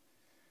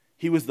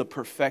 He was the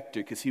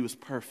perfecter because he was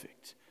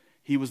perfect.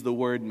 He was the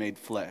Word made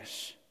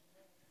flesh.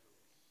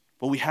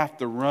 But we have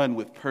to run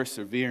with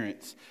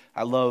perseverance.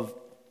 I love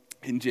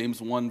in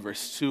James 1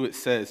 verse 2 it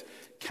says,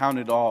 count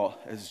it all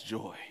as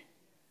joy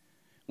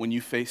when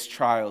you face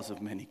trials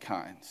of many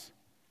kinds.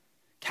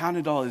 Count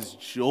it all as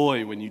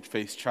joy when you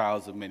face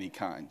trials of many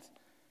kinds.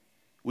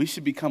 We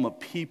should become a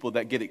people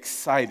that get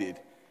excited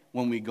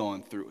when we're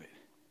going through it.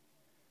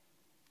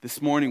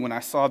 This morning when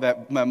I saw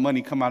that my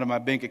money come out of my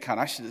bank account,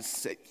 I should have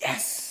said,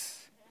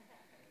 yes.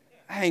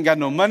 I ain't got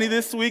no money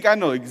this week. I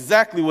know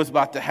exactly what's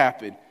about to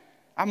happen.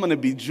 I'm going to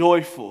be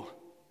joyful.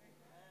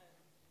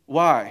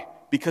 Why?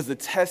 Because the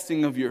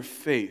testing of your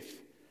faith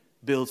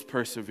builds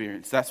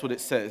perseverance. That's what it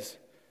says.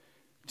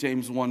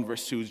 James 1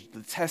 verse 2,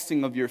 the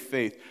testing of your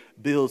faith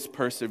builds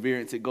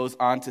perseverance. It goes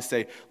on to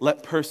say,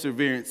 let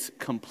perseverance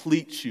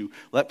complete you.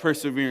 Let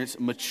perseverance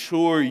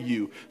mature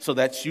you so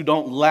that you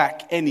don't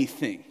lack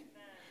anything.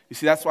 You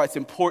see, that's why it's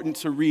important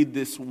to read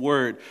this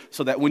word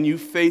so that when you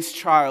face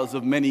trials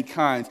of many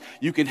kinds,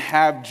 you can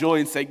have joy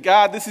and say,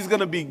 God, this is going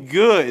to be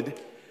good.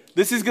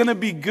 This is going to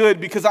be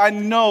good because I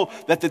know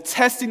that the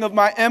testing of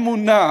my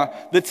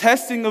emunah, the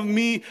testing of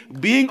me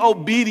being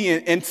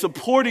obedient and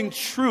supporting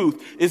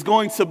truth is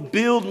going to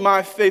build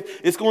my faith.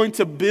 It's going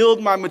to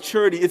build my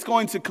maturity. It's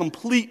going to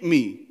complete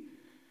me.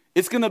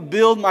 It's going to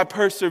build my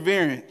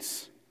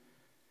perseverance.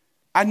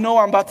 I know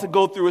I'm about to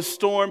go through a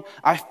storm.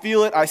 I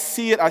feel it. I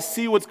see it. I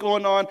see what's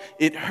going on.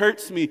 It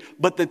hurts me.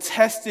 But the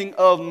testing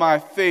of my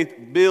faith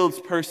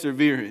builds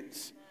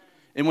perseverance.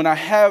 And when I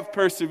have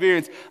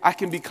perseverance, I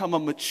can become a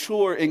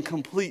mature and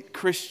complete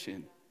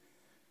Christian.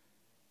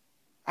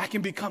 I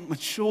can become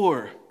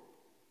mature.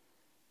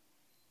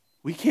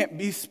 We can't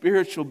be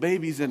spiritual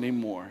babies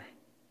anymore.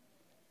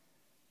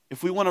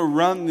 If we want to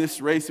run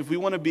this race, if we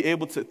want to be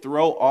able to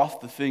throw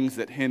off the things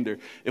that hinder,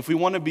 if we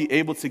want to be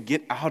able to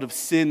get out of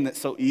sin that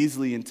so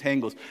easily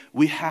entangles,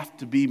 we have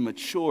to be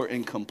mature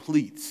and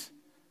complete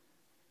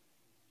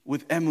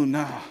with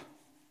emunah,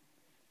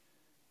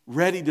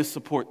 ready to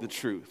support the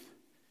truth.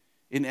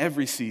 In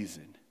every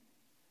season,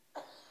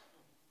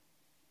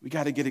 we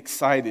got to get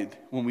excited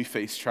when we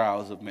face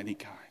trials of many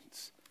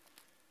kinds.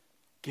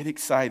 Get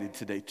excited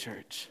today,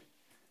 church.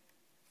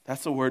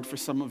 That's a word for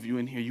some of you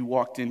in here. You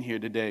walked in here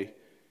today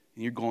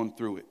and you're going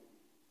through it.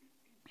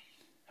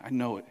 I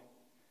know it.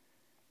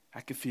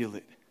 I can feel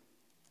it.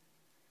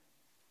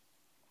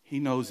 He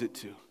knows it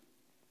too.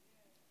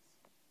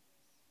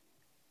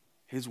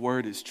 His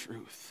word is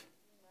truth.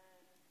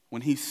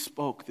 When he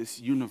spoke, this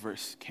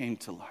universe came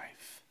to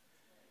life.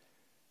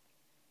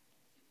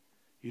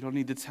 You don't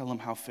need to tell him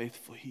how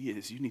faithful he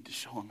is. You need to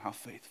show him how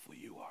faithful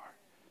you are.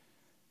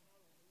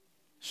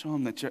 Show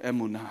him that your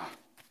emunah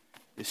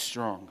is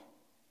strong,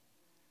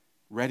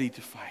 ready to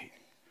fight,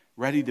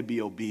 ready to be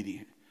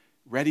obedient,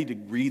 ready to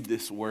read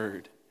this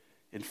word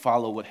and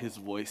follow what his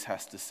voice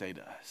has to say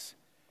to us.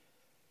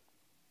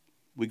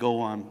 We go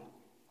on.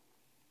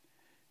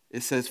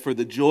 It says, for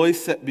the joy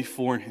set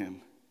before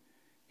him,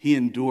 he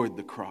endured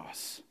the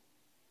cross,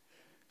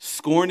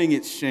 scorning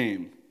its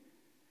shame,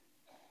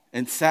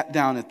 and sat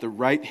down at the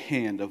right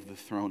hand of the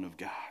throne of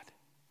God.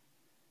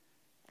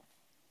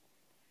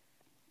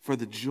 For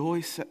the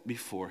joy set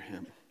before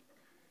him,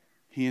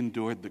 he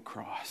endured the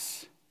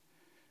cross,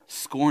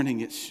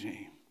 scorning its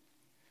shame.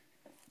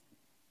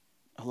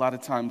 A lot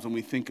of times when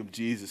we think of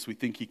Jesus, we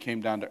think he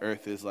came down to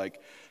earth as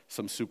like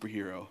some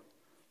superhero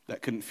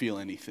that couldn't feel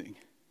anything.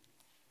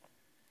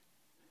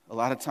 A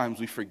lot of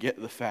times we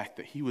forget the fact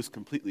that he was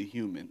completely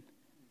human.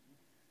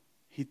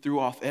 He threw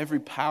off every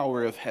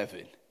power of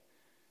heaven.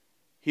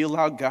 He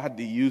allowed God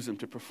to use him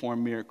to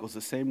perform miracles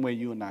the same way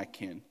you and I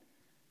can.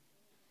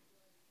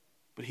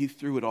 But he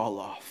threw it all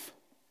off.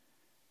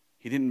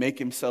 He didn't make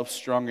himself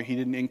stronger. He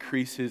didn't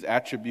increase his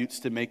attributes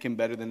to make him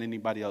better than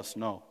anybody else.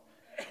 No.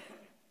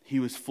 He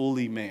was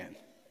fully man.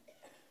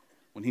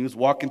 When he was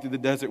walking through the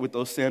desert with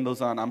those sandals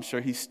on, I'm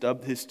sure he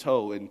stubbed his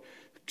toe and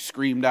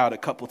screamed out a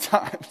couple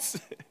times.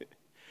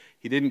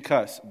 He didn't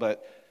cuss,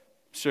 but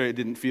I'm sure it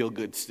didn't feel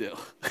good still.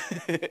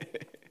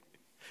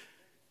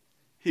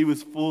 He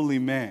was fully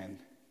man.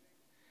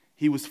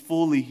 He was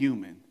fully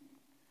human.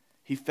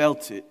 He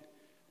felt it.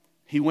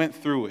 He went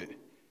through it.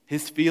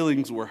 His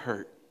feelings were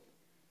hurt.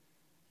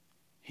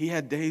 He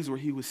had days where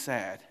he was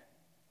sad.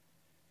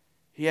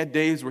 He had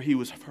days where he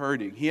was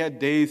hurting. He had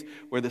days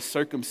where the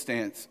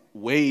circumstance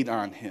weighed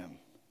on him.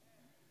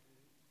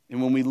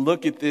 And when we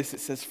look at this, it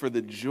says, for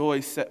the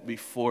joy set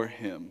before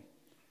him.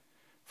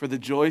 For the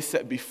joy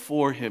set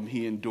before him,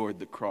 he endured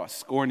the cross,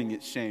 scorning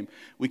its shame.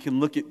 We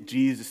can look at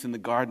Jesus in the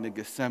Garden of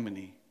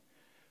Gethsemane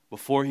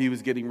before he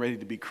was getting ready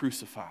to be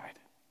crucified.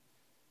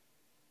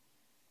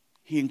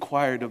 He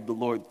inquired of the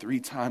Lord 3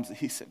 times, and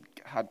he said,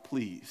 God,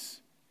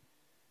 please,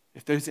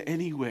 if there's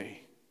any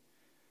way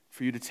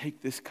for you to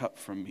take this cup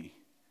from me,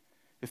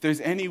 if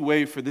there's any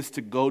way for this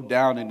to go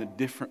down in a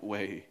different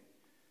way,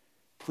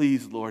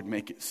 please, Lord,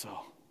 make it so.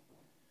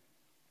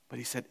 But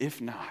he said, if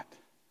not,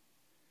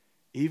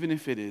 even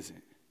if it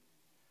isn't,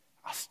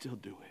 I'll still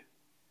do it.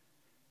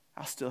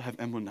 I'll still have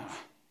emunah.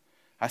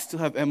 I still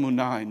have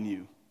emunah in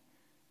you.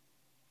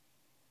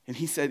 And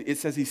he said, it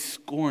says he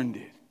scorned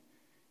it.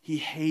 He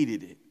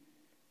hated it.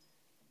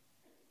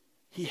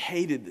 He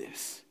hated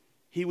this.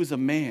 He was a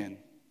man.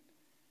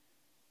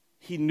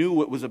 He knew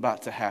what was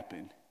about to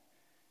happen.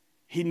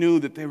 He knew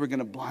that they were going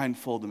to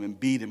blindfold him and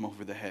beat him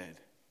over the head.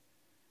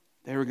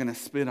 They were going to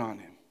spit on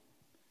him.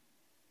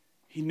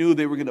 He knew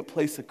they were going to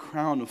place a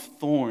crown of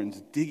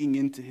thorns digging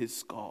into his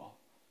skull,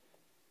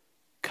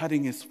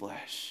 cutting his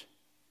flesh.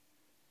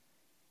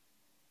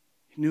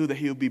 He knew that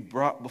he would be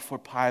brought before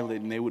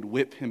Pilate and they would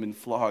whip him and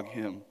flog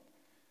him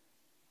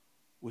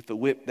with a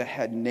whip that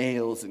had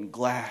nails and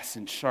glass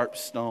and sharp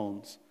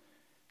stones,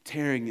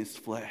 tearing his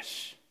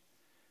flesh,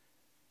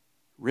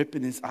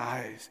 ripping his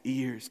eyes,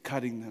 ears,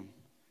 cutting them,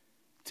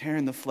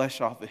 tearing the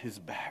flesh off of his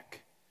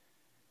back.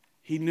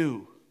 He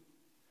knew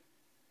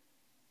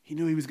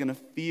he was going to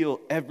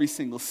feel every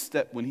single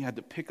step when he had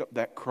to pick up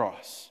that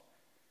cross,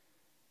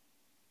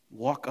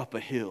 walk up a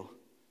hill,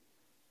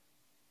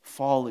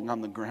 falling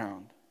on the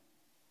ground,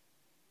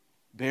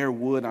 bear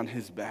wood on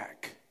his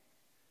back.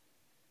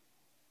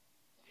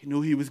 He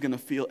knew he was going to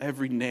feel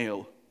every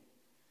nail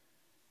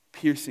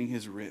piercing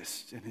his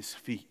wrists and his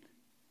feet,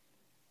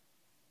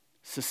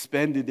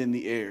 suspended in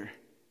the air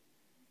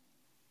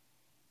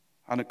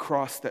on a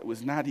cross that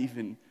was not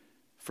even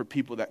for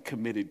people that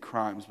committed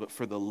crimes, but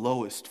for the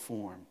lowest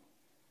form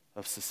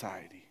of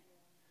society,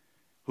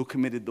 who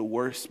committed the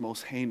worst,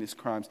 most heinous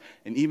crimes.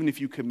 And even if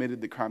you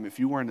committed the crime, if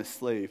you weren't a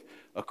slave,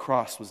 a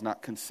cross was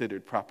not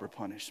considered proper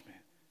punishment.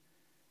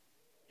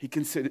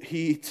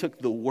 He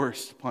took the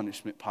worst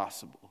punishment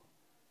possible,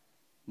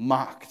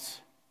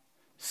 mocked,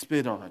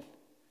 spit on.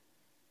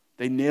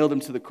 They nailed him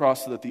to the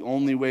cross so that the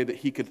only way that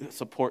he could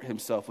support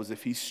himself was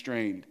if he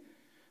strained.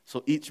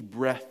 So each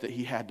breath that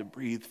he had to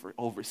breathe for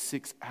over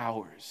 6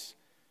 hours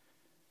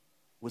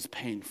was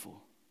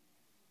painful.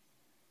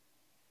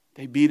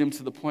 They beat him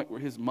to the point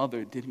where his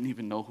mother didn't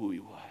even know who he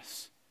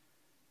was.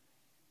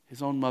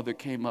 His own mother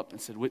came up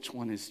and said, "Which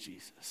one is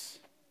Jesus?"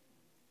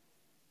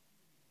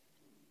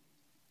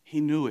 He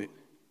knew it.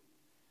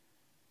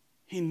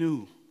 He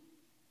knew.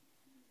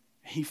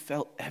 He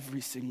felt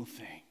every single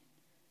thing.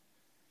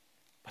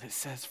 But it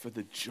says, for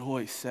the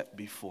joy set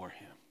before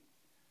him.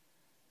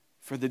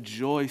 For the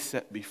joy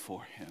set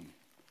before him,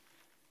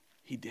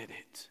 he did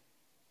it.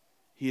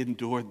 He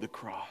endured the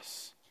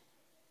cross.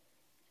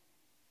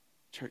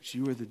 Church,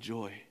 you are the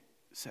joy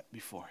set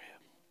before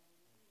him.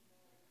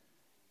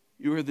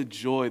 You are the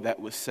joy that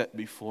was set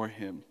before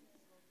him.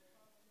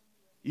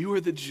 You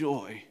are the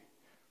joy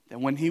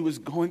that when he was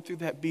going through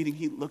that beating,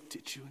 he looked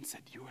at you and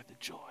said, "You are the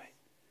joy."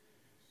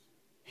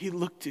 He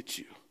looked at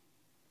you.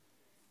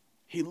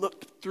 He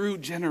looked through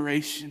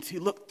generations. He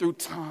looked through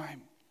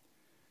time.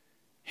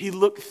 He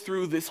looked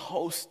through this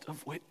host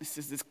of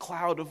witnesses, this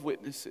cloud of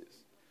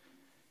witnesses.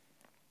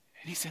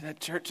 And he said, that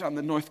church on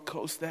the North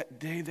Coast that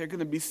day, they're going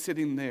to be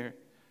sitting there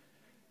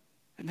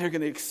and they're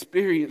going to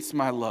experience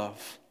my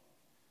love.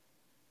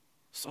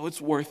 So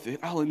it's worth it.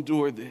 I'll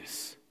endure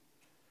this.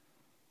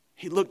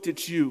 He looked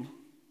at you.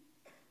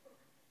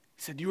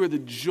 He said, you are the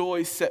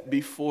joy set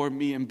before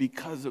me, and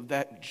because of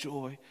that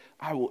joy,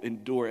 I will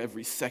endure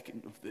every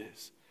second of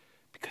this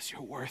because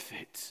you're worth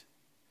it.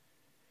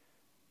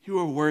 You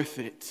are worth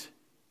it.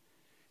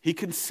 He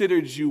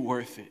considered you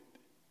worth it.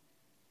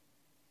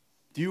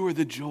 You are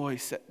the joy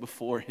set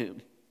before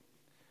him.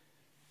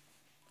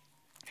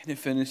 And it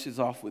finishes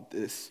off with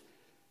this.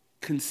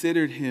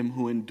 Considered him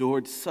who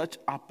endured such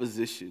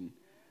opposition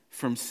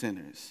from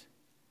sinners,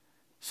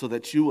 so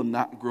that you will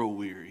not grow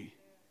weary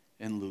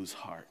and lose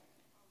heart.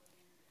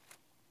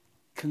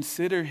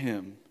 Consider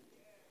him.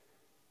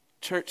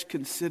 Church,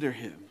 consider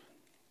him.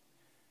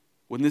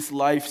 When this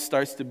life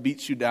starts to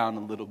beat you down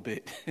a little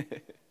bit,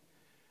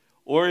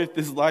 or if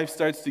this life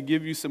starts to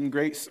give you some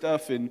great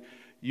stuff and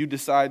you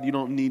decide you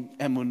don't need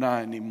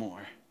Emunah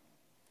anymore,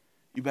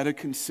 you better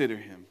consider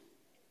him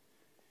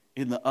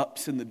in the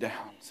ups and the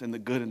downs, and the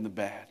good and the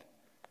bad.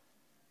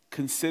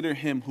 Consider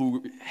him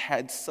who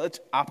had such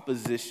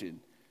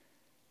opposition,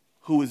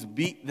 who was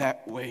beat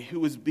that way,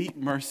 who was beat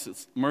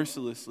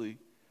mercilessly,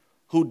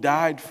 who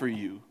died for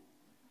you.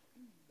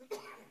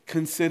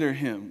 Consider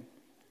him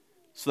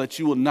so that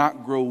you will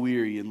not grow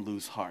weary and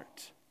lose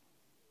heart.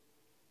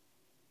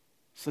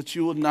 So that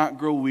you will not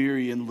grow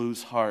weary and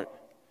lose heart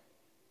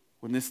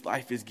when this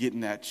life is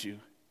getting at you,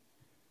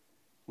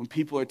 when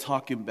people are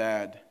talking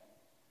bad,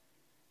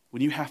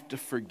 when you have to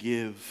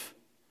forgive,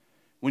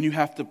 when you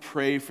have to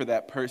pray for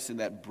that person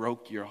that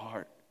broke your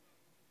heart,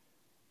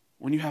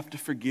 when you have to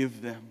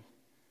forgive them,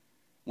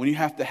 when you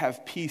have to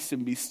have peace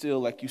and be still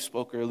like you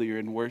spoke earlier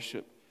in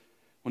worship,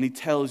 when he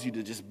tells you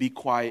to just be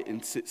quiet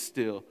and sit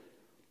still,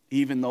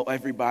 even though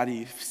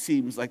everybody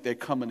seems like they're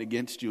coming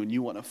against you and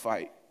you want to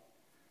fight.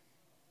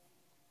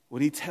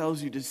 When he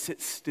tells you to sit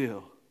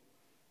still,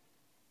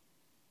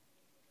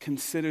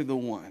 consider the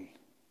one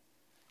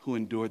who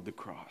endured the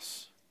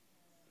cross.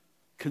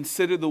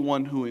 Consider the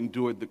one who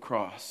endured the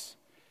cross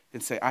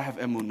and say, I have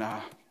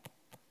Emunah.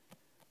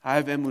 I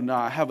have Emunah.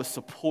 I have a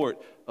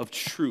support of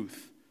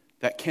truth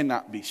that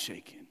cannot be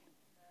shaken.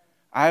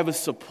 I have a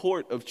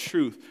support of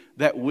truth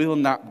that will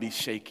not be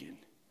shaken.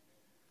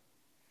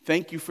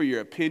 Thank you for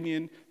your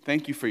opinion.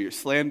 Thank you for your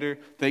slander.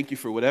 Thank you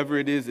for whatever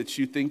it is that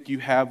you think you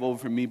have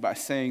over me by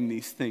saying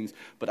these things.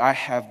 But I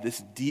have this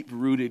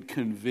deep-rooted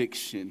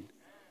conviction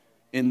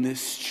in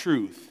this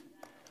truth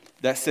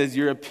that says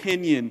your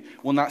opinion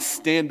will not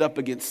stand up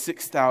against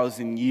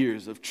 6,000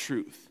 years of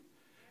truth.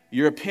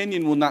 Your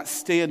opinion will not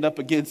stand up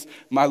against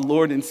my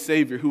Lord and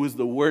Savior, who is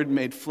the Word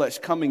made flesh,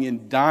 coming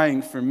and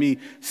dying for me,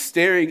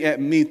 staring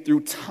at me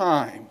through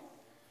time.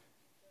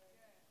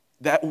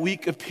 That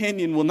weak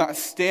opinion will not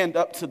stand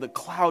up to the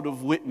cloud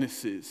of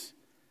witnesses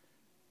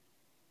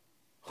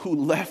who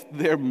left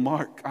their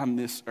mark on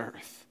this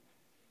earth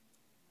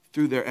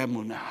through their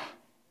Emunah.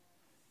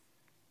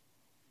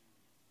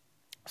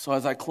 So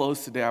as I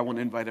close today, I want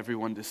to invite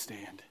everyone to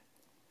stand.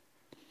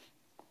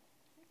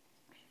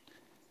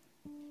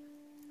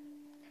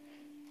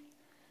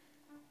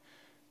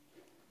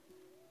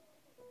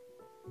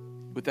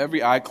 With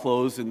every eye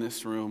closed in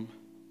this room,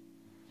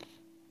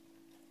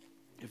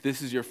 if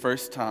this is your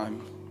first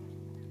time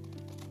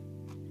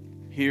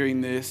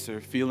hearing this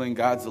or feeling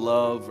God's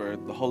love or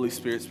the Holy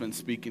Spirit's been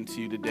speaking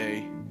to you today,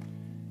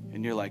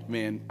 and you're like,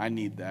 man, I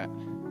need that,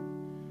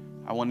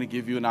 I want to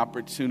give you an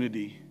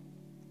opportunity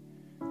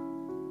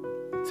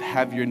to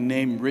have your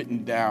name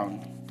written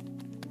down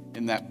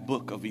in that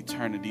book of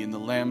eternity, in the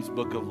Lamb's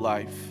book of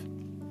life.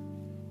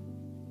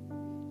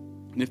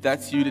 And if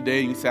that's you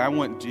today, you say, I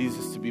want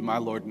Jesus to be my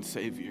Lord and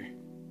Savior.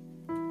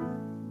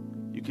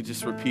 You could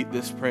just repeat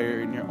this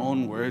prayer in your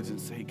own words and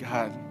say,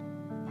 God,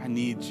 I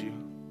need you.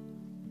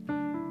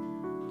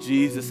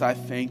 Jesus, I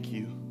thank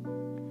you.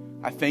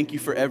 I thank you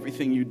for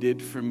everything you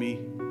did for me.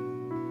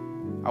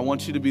 I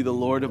want you to be the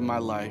Lord of my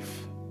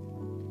life.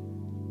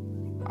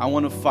 I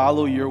want to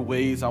follow your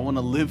ways. I want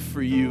to live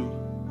for you.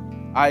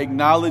 I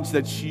acknowledge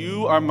that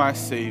you are my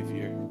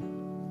Savior.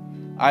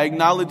 I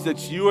acknowledge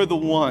that you are the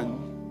one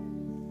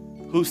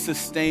who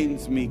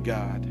sustains me,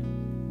 God.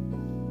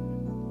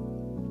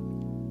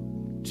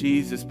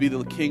 Jesus, be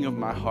the King of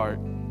my heart.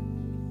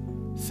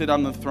 Sit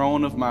on the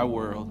throne of my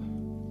world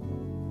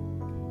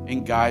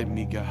and guide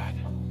me, God.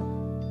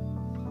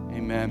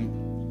 Amen.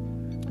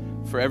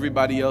 For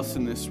everybody else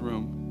in this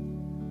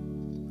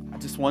room, I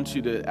just want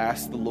you to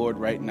ask the Lord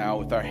right now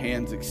with our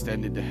hands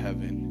extended to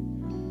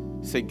heaven.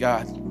 Say,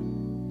 God,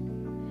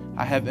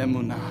 I have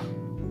Emunah.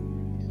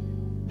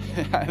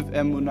 I have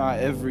Emunah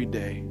every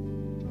day.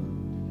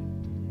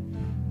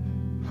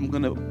 I'm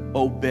going to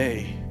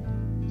obey.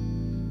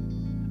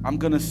 I'm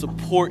going to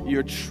support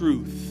your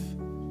truth.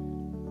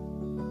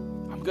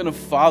 I'm going to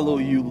follow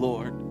you,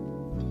 Lord.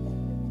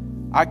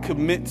 I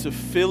commit to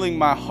filling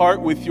my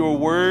heart with your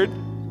word.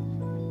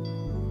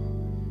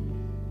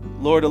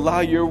 Lord, allow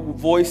your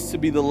voice to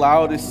be the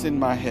loudest in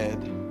my head.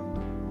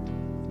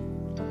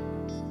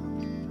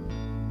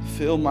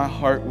 Fill my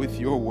heart with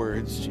your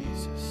words,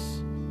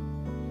 Jesus.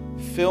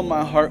 Fill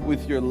my heart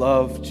with your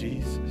love,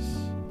 Jesus.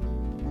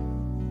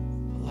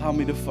 Allow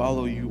me to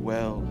follow you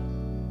well.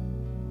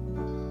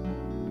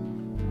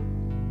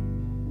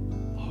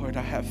 Lord,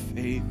 I have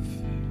faith.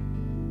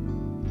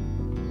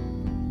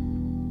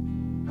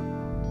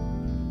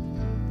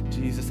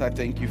 Jesus, I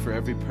thank you for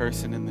every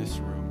person in this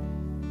room.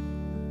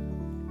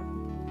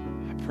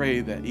 I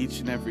pray that each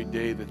and every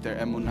day that their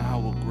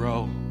Emunah will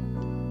grow.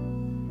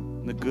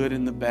 The good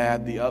and the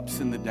bad, the ups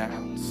and the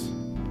downs.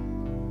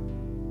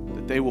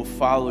 That they will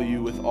follow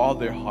you with all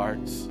their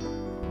hearts.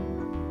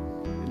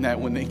 And that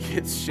when they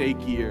get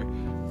shaky or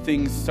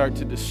things start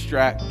to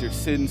distract or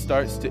sin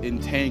starts to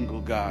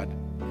entangle, God,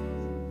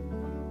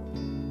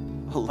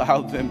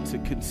 allow them to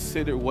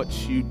consider what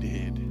you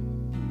did.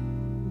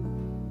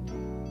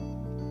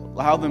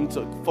 Allow them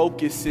to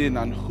focus in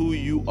on who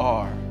you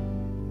are.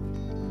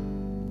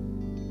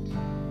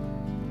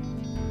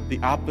 The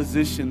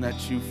opposition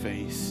that you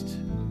faced.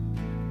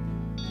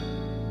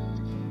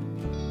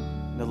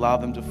 And allow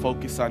them to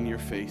focus on your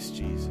face,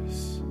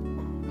 Jesus.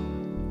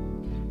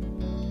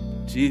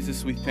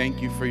 Jesus, we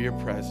thank you for your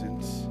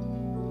presence.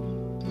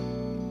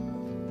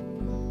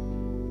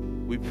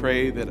 We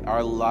pray that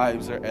our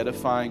lives are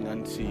edifying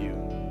unto you.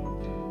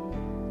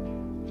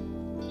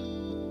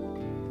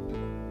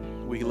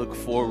 We look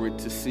forward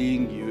to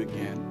seeing you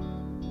again.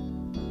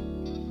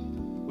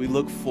 We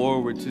look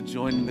forward to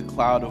joining the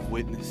cloud of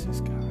witnesses,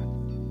 God.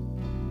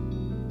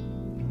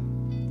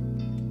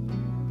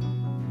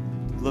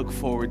 We look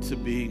forward to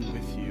being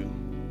with you.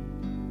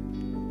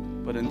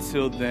 But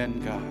until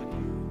then, God,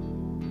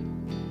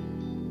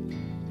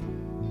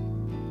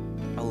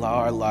 allow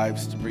our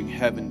lives to bring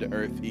heaven to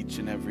earth each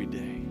and every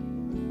day.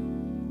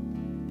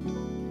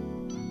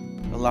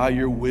 Allow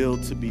your will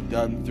to be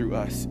done through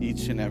us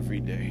each and every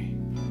day.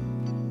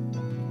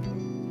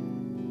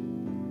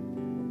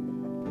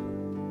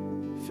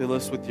 Fill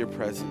us with your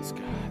presence,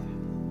 God.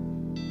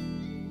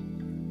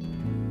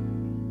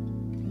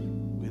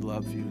 We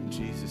love you in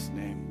Jesus'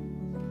 name.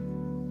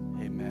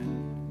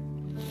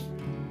 Amen.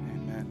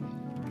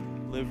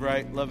 Amen. Live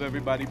right, love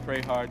everybody,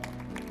 pray hard.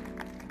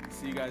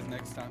 See you guys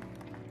next time.